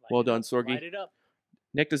 Well done, Sorgi. Light it up.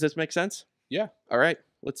 Nick, does this make sense? Yeah. All right.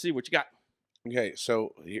 Let's see what you got. Okay,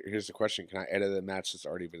 so here's the question: can I edit a match that's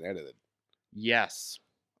already been edited? Yes.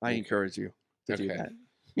 I Okay. encourage you to do Okay. that.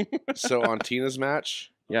 So on Tina's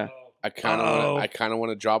match, Yeah. I kind of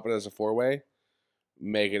want to drop it as a 4-way,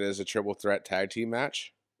 make it as a triple threat tag team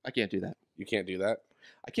match. I can't do that. You can't do that.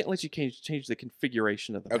 I can't let you change the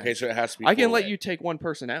configuration of the Okay, match. so it has to be. I can let 4-way. you take one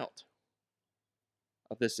person out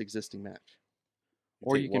of this existing match.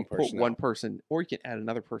 Or take you can one put person one out. person, or you can add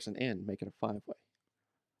another person in, make it a 5-way.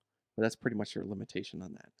 But that's pretty much your limitation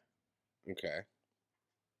on that. Okay.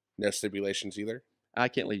 No stipulations either. I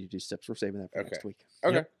can't let you do steps. We're saving that for Okay. next week.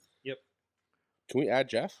 Okay. Yep. Can we add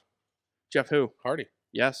Jeff Jeff, who? Hardy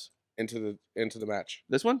Yes. into the match?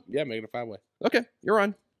 This one? Yeah, make it a 5-way. Okay, you're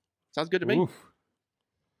on. Sounds good to me. Oof.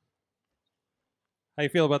 How you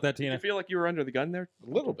feel about that, Did Tina? you feel like you were under the gun there? A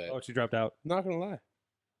little bit. Oh, she dropped out. Not gonna lie.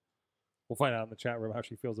 We'll find out in the chat room how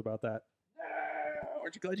she feels about that.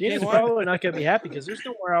 Aren't you glad you Tina's came on? probably not going to be happy because there's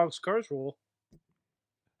no more Alex Cars rule.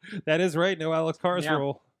 That is right. No Alex Cars Yeah.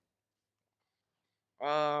 rule.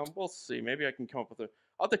 We'll see. Maybe I can come up with a.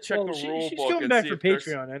 I'll have to check Well, the rule she's book coming and back see for if there's-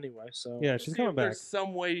 Patreon anyway, so Yeah, she's see coming if back. There's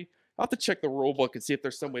some way. I'll have to check the rule book and see if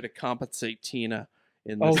there's some way to compensate Tina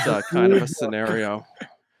in Oh, this the kind of rule a book. scenario.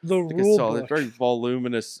 the I think rule it's all book. very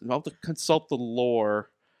voluminous. I'll have to consult the lore,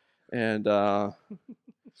 and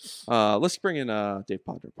let's bring in Dave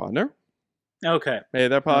Podner. Podner, Okay. hey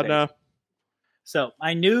there, Podner. So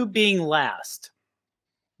I knew being last,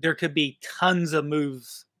 there could be tons of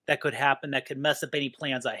moves that could happen that could mess up any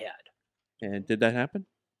plans I had. And did that happen?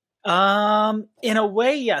 In a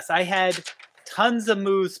way, yes. I had tons of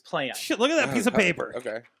moves planned. Shit, look at that piece of paper.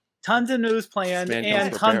 Okay. Tons of moves planned Man and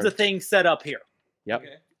comes tons prepared. of things set up here. Yep.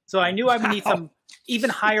 So I knew I would need some even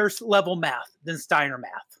higher level math than Steiner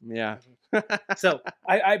math. Yeah. So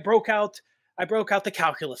I broke out the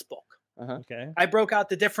calculus book. Okay. I broke out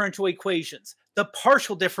the differential equations, the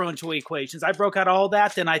partial differential equations. I broke out all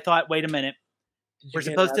that. Then I thought, wait a minute. Did you We're get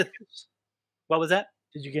an supposed to. abacus? What was that?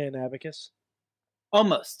 Did you get an abacus?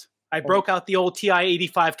 Almost. I broke out the old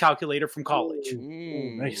TI-85 calculator from college.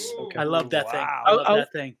 Mm. Nice. Okay. I love that thing. Wow. I love I'll-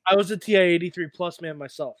 that thing. I was a TI-83 plus man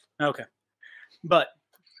myself. Okay. But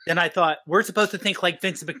then I thought, we're supposed to think like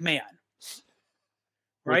Vince McMahon.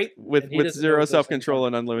 Right? With And he doesn't know zero what those self control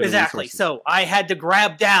and unlimited Exactly. resources. So I had to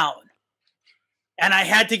grab down. And I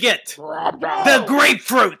had to get the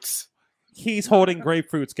grapefruits. He's holding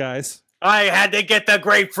grapefruits, guys. I had to get the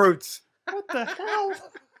grapefruits. What the hell?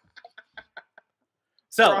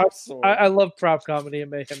 So I love prop comedy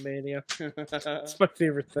and Mayhem Mania. It's my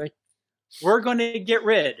favorite thing. we're going to get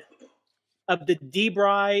rid of the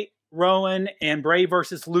Debray Rowan and Bray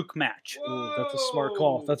versus Luke match. Ooh, that's a smart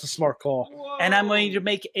call. That's a smart call. And I'm going to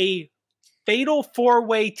make a fatal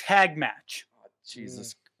 4-way tag match.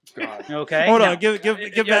 Jesus God. Okay. Hold Now- on,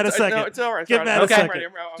 give Matt a second. No, it's all right. Give Matt a Okay. second.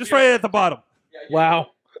 Just right at the bottom. Wow.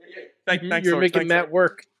 Thanks, You're Sorg. making Thanks, Matt Sorg.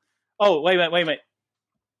 work. Oh, wait a minute.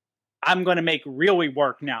 I'm going to make really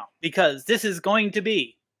work now because this is going to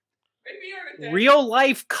be real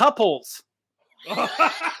life couples.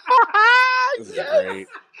 This is great.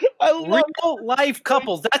 I love Real life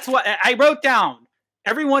couples. That's what I wrote down.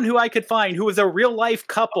 Everyone who I could find who was a real life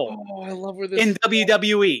couple Oh, I love where this in is.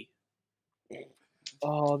 WWE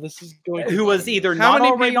Oh, this is going who was either How not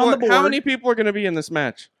many already people? on the board. How many people are going to be in this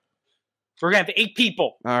match? We're going to have 8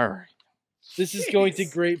 people. All right. This is going to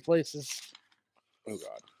great places. Oh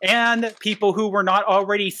God. And people who were not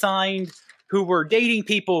already signed, who were dating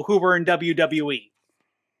people who were in WWE,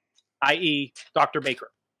 i.e., Dr. Baker.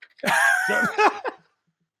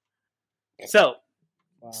 So,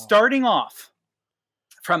 Wow. starting off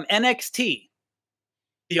from NXT,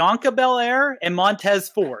 Bianca Belair and Montez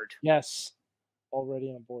Ford. Yes. Already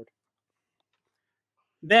on board.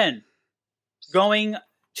 Then, going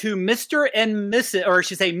to Mr. and Mrs., or I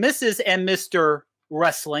should say Mrs. and Mr.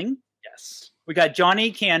 Wrestling. Yes. We got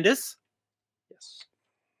Johnny Candice. Yes.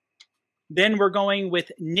 Then we're going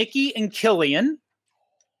with Nikki and Killian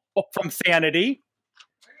from Sanity.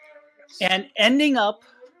 And ending up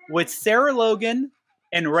with Sarah Logan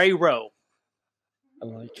and Ray Rowe. I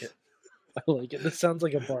like it. I like it. This sounds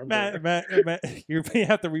like a bar. Matt, you may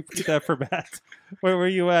have to repeat that for Matt. Where were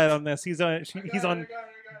you at on this? He's on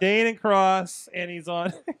Dane and Cross, and he's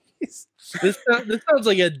on. This sounds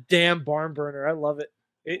like a damn barn burner. I love it.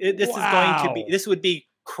 This is going to be. This would be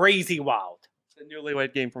crazy wild. The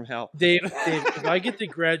newlywed game from hell. Dave, if I get to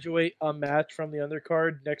graduate a match from the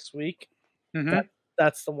undercard next week,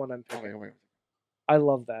 that's the one I'm picking. Wait. I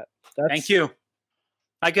love that. Thank you.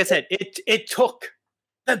 Like I said, it took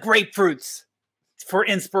the grapefruits for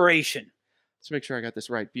inspiration. Let's make sure I got this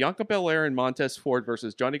right. Bianca Belair and Montez Ford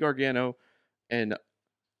versus Johnny Gargano and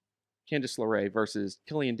Candice LeRae versus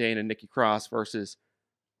Killian Dane and Nikki Cross versus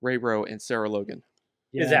Ray Rowe and Sarah Logan.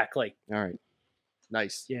 Yeah. Exactly. All right.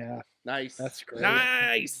 Nice. Yeah, Nice. that's great.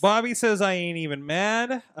 Nice. Bobby says I ain't even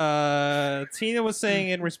mad. Tina was saying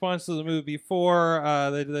in response to the move before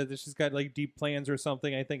that she's got like deep plans or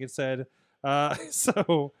something. I think it said.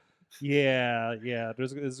 So yeah.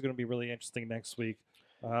 This is going to be really interesting next week.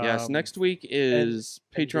 Yes. Next week is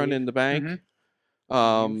Patreon Dave. in the Bank.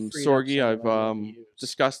 Freed Sorgi, up some I've money to use.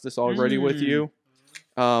 discussed this already with you.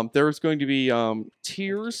 There's going to be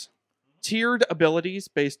tiered abilities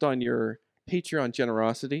based on your Patreon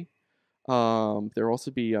generosity. There will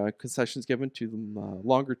also be concessions given to the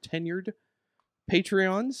longer tenured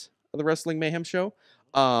Patreons of the Wrestling Mayhem Show.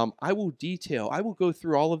 I will go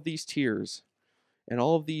through all of these tiers and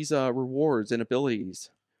all of these rewards and abilities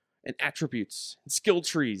and attributes and skill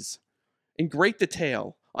trees in great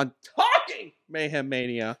detail on Talking Mayhem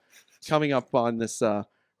Mania coming up on this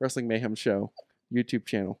Wrestling Mayhem Show YouTube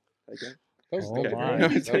channel. Okay. Oh, Okay. my.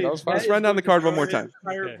 That was fine. Let's run down the card one more time.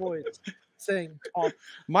 Higher Okay. voice saying talk.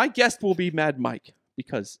 My guest will be Mad Mike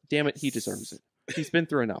because, damn it, he deserves it. He's been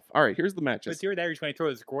through enough. All right, here's the But matches. you're there, he's going to throw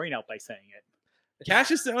his groin out by saying it.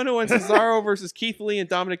 Cassius Ohno and Cesaro versus Keith Lee and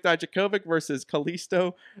Dominic Dijakovic versus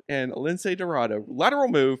Kalisto and Lince Dorado. Lateral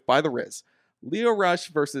move by the Riz. Leo Rush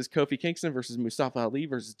versus Kofi Kingston versus Mustafa Ali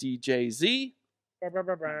versus DJZ.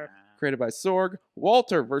 Created by Sorg.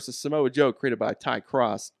 Walter versus Samoa Joe, created by Ty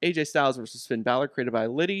Cross. AJ Styles versus Finn Balor, created by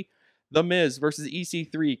Liddy. The Miz versus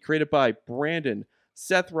EC3, created by Brandon.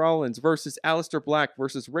 Seth Rollins versus Aleister Black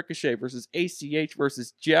versus Ricochet versus ACH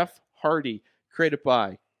versus Jeff Hardy, created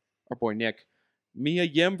by our boy Nick. Mia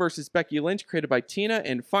Yim versus Becky Lynch, created by Tina.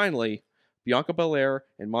 And finally, Bianca Belair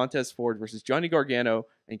and Montez Ford versus Johnny Gargano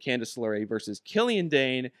and Candice LeRae versus Killian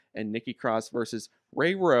Dane and Nikki Cross versus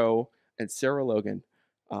Ray Rowe and Sarah Logan.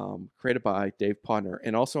 Created by Dave Podner.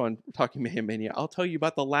 And also on Talking Mayhem Mania, I'll tell you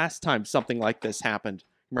about the last time something like this happened.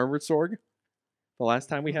 Remember it, Sorg? The last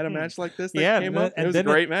time we had a match like this that came up? It was a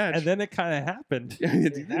great match. And then it kind of happened.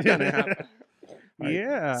 It did kinda happen.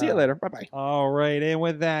 Yeah. See you later. Bye-bye. All right. And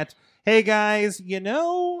with that, hey, guys,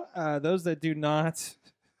 those that do not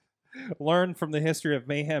learn from the history of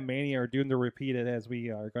Mayhem Mania are doomed to repeat it, as we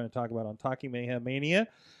are going to talk about on Talking Mayhem Mania.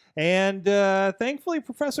 And thankfully,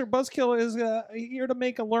 Professor Buzzkill is here to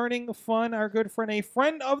make a learning fun. Our good friend, a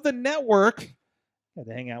friend of the network. Had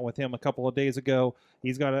to hang out with him a couple of days ago.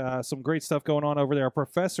 He's got some great stuff going on over there.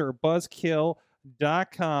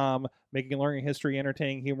 ProfessorBuzzkill.com, making learning history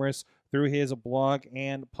entertaining, humorous through his blog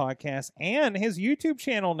and podcast and his YouTube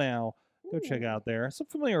channel now. Go check out there. Some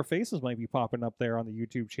familiar faces might be popping up there on the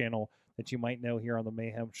YouTube channel that you might know here on the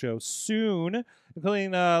Mayhem Show soon,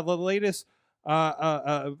 including the latest,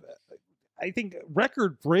 I think,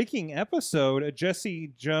 record-breaking episode,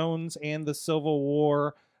 Jesse Jones and the Civil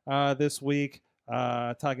War this week,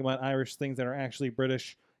 talking about Irish things that are actually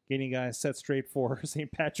British, getting you guys set straight for St.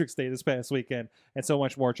 Patrick's Day this past weekend, and so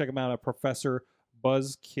much more. Check them out at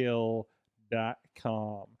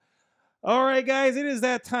ProfessorBuzzkill.com. All right, guys, it is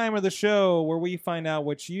that time of the show where we find out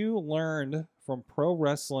what you learned from pro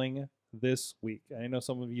wrestling this week. I know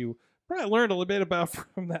some of you probably learned a little bit about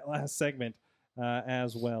from that last segment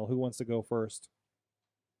as well. Who wants to go first?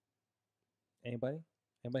 Anybody?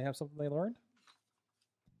 Anybody have something they learned?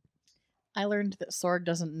 I learned that Sorg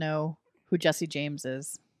doesn't know who Jesse James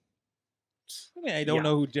is. I mean, I don't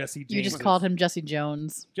know who Jesse James is. You just called him Jesse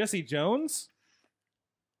Jones. Jesse Jones?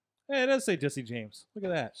 Yeah, it does say Jesse James. Look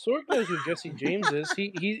at that. Sorg knows who Jesse James is.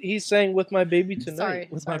 He sang "With My Baby Tonight." Sorry.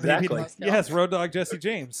 With my Exactly. baby. Yes, Road Dogg Jesse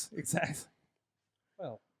James. Exactly.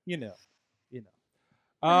 Well, you know.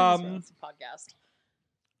 Podcast.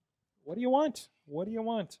 What do you want? What do you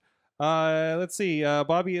want? Let's see.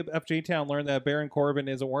 Bobby FJ Town learned that Baron Corbin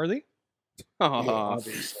isn't worthy. Yeah.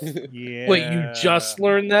 Wait, you just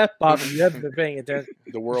learned that, Bobby? You haven't been paying attention.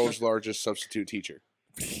 The world's largest substitute teacher.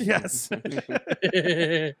 Yes.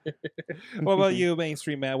 What about you,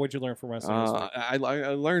 Mainstream Matt? What'd you learn from wrestling this week? I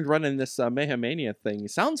learned running this MayhemMania thing.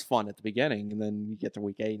 It sounds fun at the beginning, and then you get to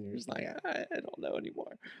week 8, and you're just like, I don't know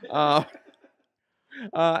anymore. I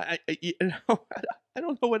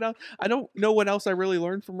don't know what else. I don't know what else I really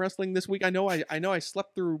learned from wrestling this week. I know I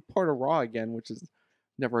slept through part of Raw again, which is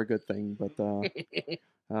never a good thing. But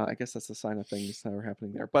I guess that's a sign of things that are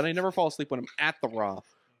happening there. But I never fall asleep when I'm at the Raw.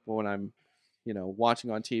 But when I'm,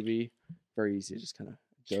 watching on TV, very easy to just kind of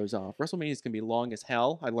doze off. WrestleMania is gonna be long as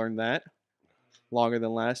hell. I learned that, longer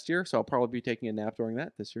than last year. So I'll probably be taking a nap during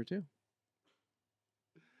that this year too.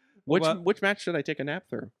 Which match should I take a nap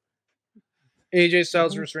through? AJ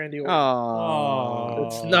Styles versus Randy Orton. Oh,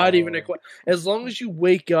 It's not even a question. As long as you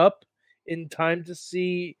wake up in time to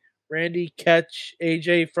see Randy catch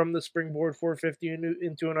AJ from the springboard 450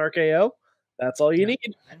 into an RKO, that's all you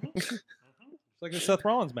need. It's like the Seth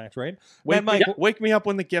Rollins match, right? Wake me up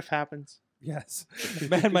when the GIF happens. Yes.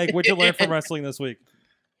 Man, Mike, what'd you learn from wrestling this week?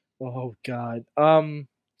 Oh God.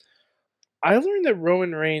 I learned that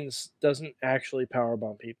Roman Reigns doesn't actually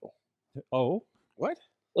powerbomb people. Oh, What?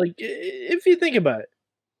 Like, if you think about it,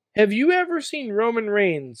 have you ever seen Roman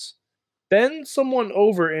Reigns bend someone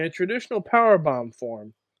over in a traditional powerbomb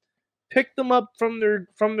form, pick them up from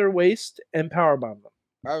their waist, and powerbomb them?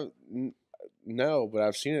 No, but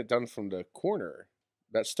I've seen it done from the corner.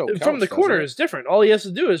 That still counts, from the corner is different. All he has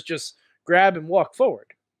to do is just grab and walk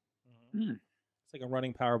forward. It's like a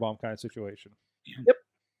running powerbomb kind of situation. Yep.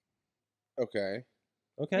 Okay.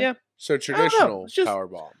 Okay. Yeah. So traditional It's just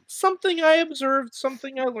powerbomb. something I observed,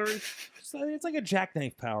 something I learned. So it's like a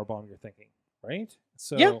jackknife powerbomb, you're thinking, right?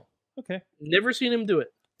 So, Yeah. Okay. Never seen him do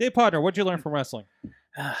it. Dave Podner, what'd you learn from wrestling?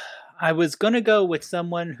 I was going to go with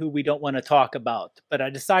someone who we don't want to talk about, but I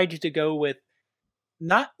decided to go with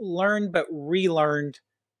not learned, but relearned.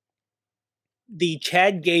 The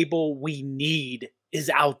Chad Gable we need is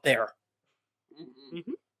out there.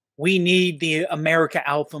 Mm-hmm. We need the America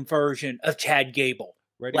Alpha version of Chad Gable.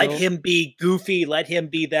 Let him be goofy. Let him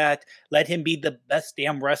be that. Let him be the best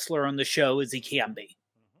damn wrestler on the show as he can be.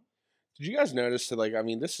 Did you guys notice that,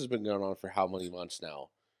 this has been going on for how many months now?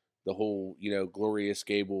 The whole, glorious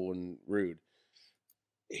Gable and Rude.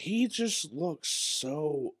 He just looks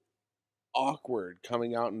so awkward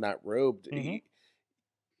coming out in that robe. Mm-hmm.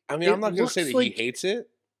 I'm not going to say that he hates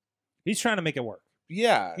it. He's trying to make it work.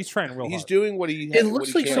 Yeah. He's trying real hard. He's doing what he It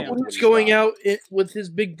looks like someone who's going out with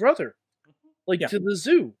his big brother. To the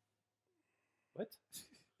zoo. What?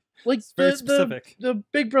 Like very specific. The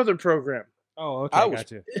Big Brother program. Oh, okay, got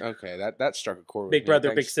you. Okay, that struck a chord with Big me. Brother,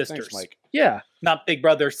 Thanks, Big Sisters. Thanks, Mike. Yeah. Not Big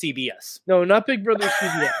Brother CBS. No, not Big Brother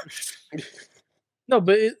CBS. No,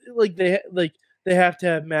 but they have to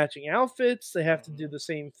have matching outfits. They have to do the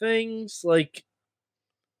same things. Like,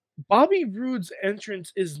 Bobby Roode's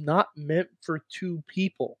entrance is not meant for two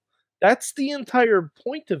people. That's the entire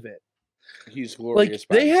point of it. He's glorious.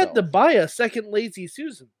 They had to buy a second Lazy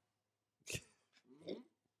Susan.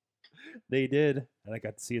 They did, and I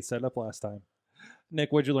got to see it set up last time.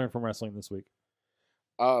 Nick, what'd you learn from wrestling this week?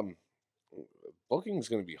 Booking is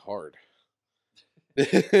going to be hard.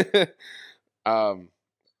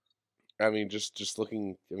 Just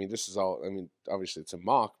looking. This is all. Obviously it's a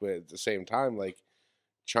mock, but at the same time,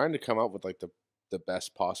 trying to come up with the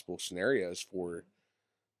best possible scenarios for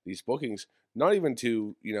these bookings. Not even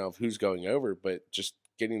to of who's going over, but just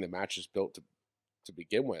getting the matches built to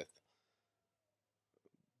begin with.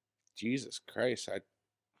 Jesus Christ!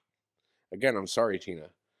 I'm sorry, Tina.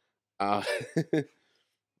 But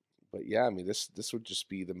yeah, I mean, this would just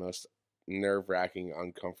be the most nerve-wracking,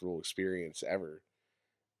 uncomfortable experience ever.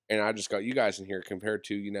 And I just got you guys in here compared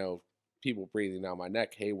to, you know, people breathing down my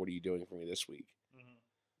neck. Hey, what are you doing for me this week?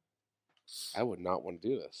 I would not want to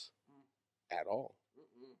do this at all.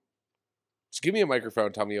 Just give me a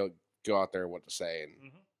microphone, tell me you'll go out there what to say,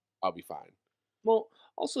 and I'll be fine. Well,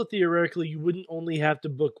 also theoretically, you wouldn't only have to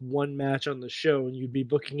book one match on the show, and you'd be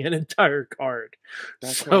booking an entire card.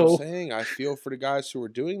 That's what I'm saying. I feel for the guys who are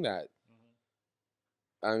doing that.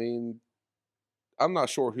 I mean, I'm not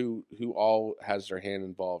sure who all has their hand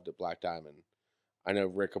involved at Black Diamond. I know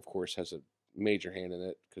Rick, of course, has a major hand in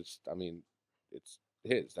it because, I mean, it's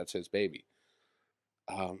his. That's his baby.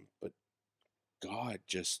 But God,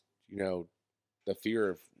 just, you know, the fear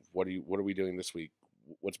of what are we doing this week?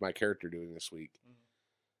 What's my character doing this week?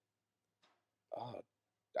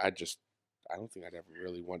 I don't think I'd ever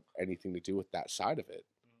really want anything to do with that side of it.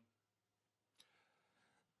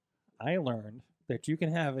 I learned that you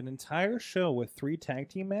can have an entire show with 3 tag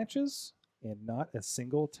team matches and not a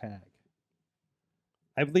single tag.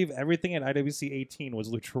 I believe everything at IWC 18 was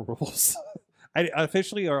Lucha Rules.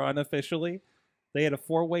 Officially or unofficially, they had a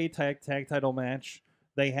 4-way tag title match.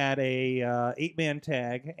 They had a 8-man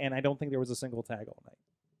tag, and I don't think there was a single tag all night.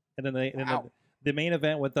 And then the main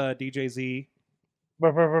event with DJZ.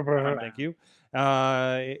 Thank you.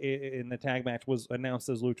 In the tag match was announced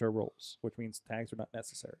as Lucha Rules, which means tags are not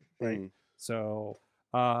necessary. Right. So,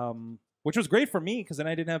 which was great for me because then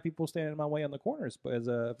I didn't have people standing in my way on the corners, but as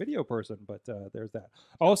a video person. But there's that.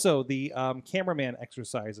 Also, the cameraman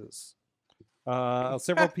exercises.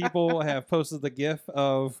 Several people have posted the GIF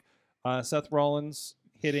of Seth Rollins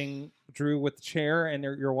hitting Drew with the chair, and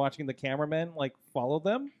you're watching the cameraman like follow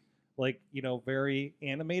them, like, you know, very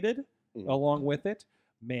animated along with it.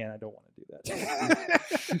 Man, I don't want to do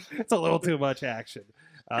that. It's a little too much action,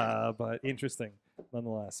 but interesting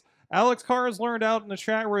nonetheless. Alex Carr has learned out in the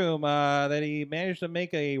chat room that he managed to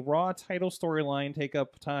make a Raw title storyline take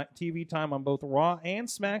up TV time on both Raw and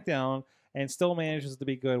SmackDown, and still manages to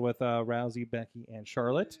be good with Rousey, Becky, and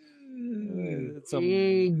Charlotte.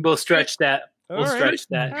 We'll stretch that. Stretch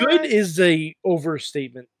that. Good is a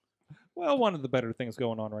overstatement. Well, one of the better things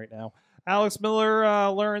going on right now. Alex Miller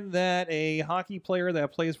learned that a hockey player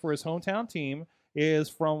that plays for his hometown team is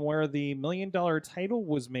from where the $1 million title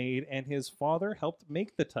was made, and his father helped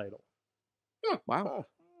make the title. Oh, wow.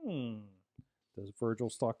 Does Virgil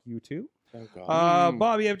stalk you too? Oh, God.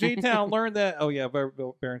 Bobby of J-Town learned that... Oh, yeah,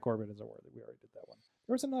 Baron Corbin isn't worthy. We already did that one.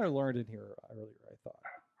 There was another learned in here earlier, I thought.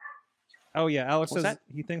 Oh, yeah, Alex says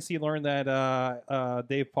he thinks he learned that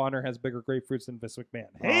Dave Potter has bigger grapefruits than Vince McMahon.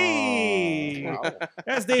 Hey! Wow.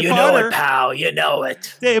 That's Dave You Potter. know it, pal. You know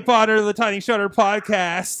it. Dave Potter of the Tiny Shutter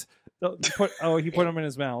podcast. He put them in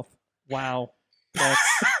his mouth. Wow. That's...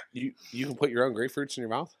 You can put your own grapefruits in your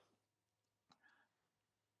mouth?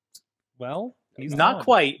 Well, he's not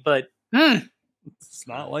quite, but... It's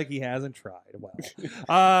not like he hasn't tried. Wow.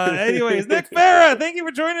 Anyways, Nick Farrah, thank you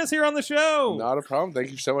for joining us here on the show. Not a problem. Thank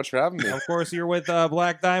you so much for having me. Of course, you're with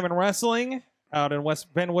Black Diamond Wrestling out in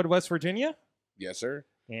Benwood, West Virginia. Yes, sir.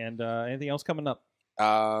 And anything else coming up?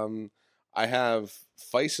 I have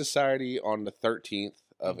Fight Society on the 13th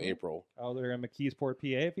of April. Oh, they're in McKeesport,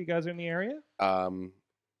 PA, if you guys are in the area. I'm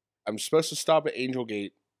supposed to stop at Angel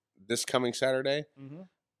Gate this coming Saturday.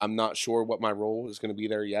 I'm not sure what my role is going to be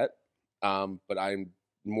there yet. But I'm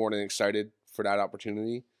more than excited for that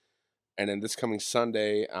opportunity. And then this coming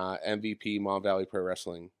Sunday, MVP Mon Valley Pro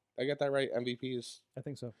Wrestling. Did I get that right? MVP is? I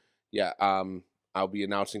think so. Yeah. I'll be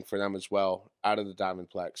announcing for them as well out of the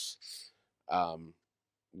Diamondplex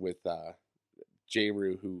with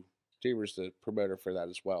J-Roo, J-Roo's the promoter for that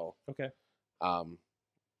as well. Okay.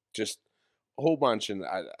 Just a whole bunch, and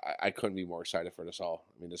I couldn't be more excited for this all.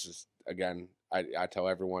 I mean, this is, again, I tell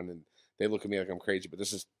everyone, and they look at me like I'm crazy, but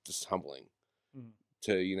this is just humbling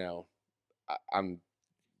to, you know, I'm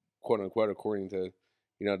quote unquote, according to,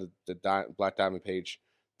 you know, the Black Diamond page,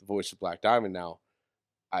 the voice of Black Diamond now.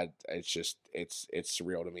 It's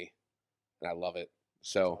surreal to me, and I love it.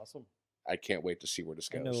 So awesome. I can't wait to see where this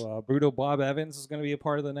goes. I know Bruto Bob Evans is going to be a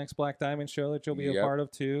part of the next Black Diamond show that you'll be a part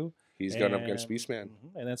of too. He's going up against Beastman.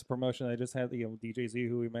 And that's a promotion I just had. DJZ,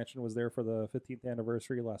 who we mentioned, was there for the 15th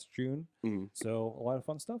anniversary last June. So a lot of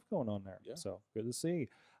fun stuff going on there. Yeah. So good to see.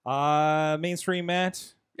 Mainstream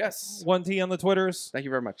Matt, Yes. 1T on the Twitters. Thank you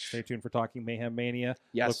very much. Stay tuned for Talking Mayhem Mania.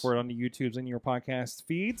 Yes. Look for it on the YouTubes and your podcast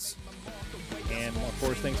feeds. And, of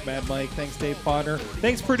course, thanks, Mad Mike. Thanks, Dave Potter.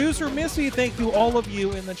 Thanks, producer Missy. Thank you, all of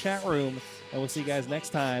you in the chat room. And we'll see you guys next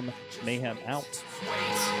time. Mayhem out.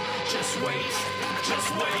 Just wait.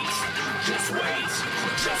 Just wait. Just wait.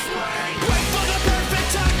 Just wait. Wait for the perfect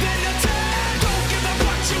time, then attack. Don't give up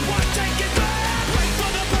what you want, take it back. Wait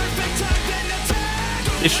for the perfect time, then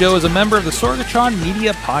attack. This show is a member of the Sorgatron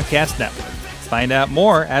Media Podcast Network. Find out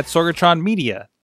more at sorgatronmedia.com.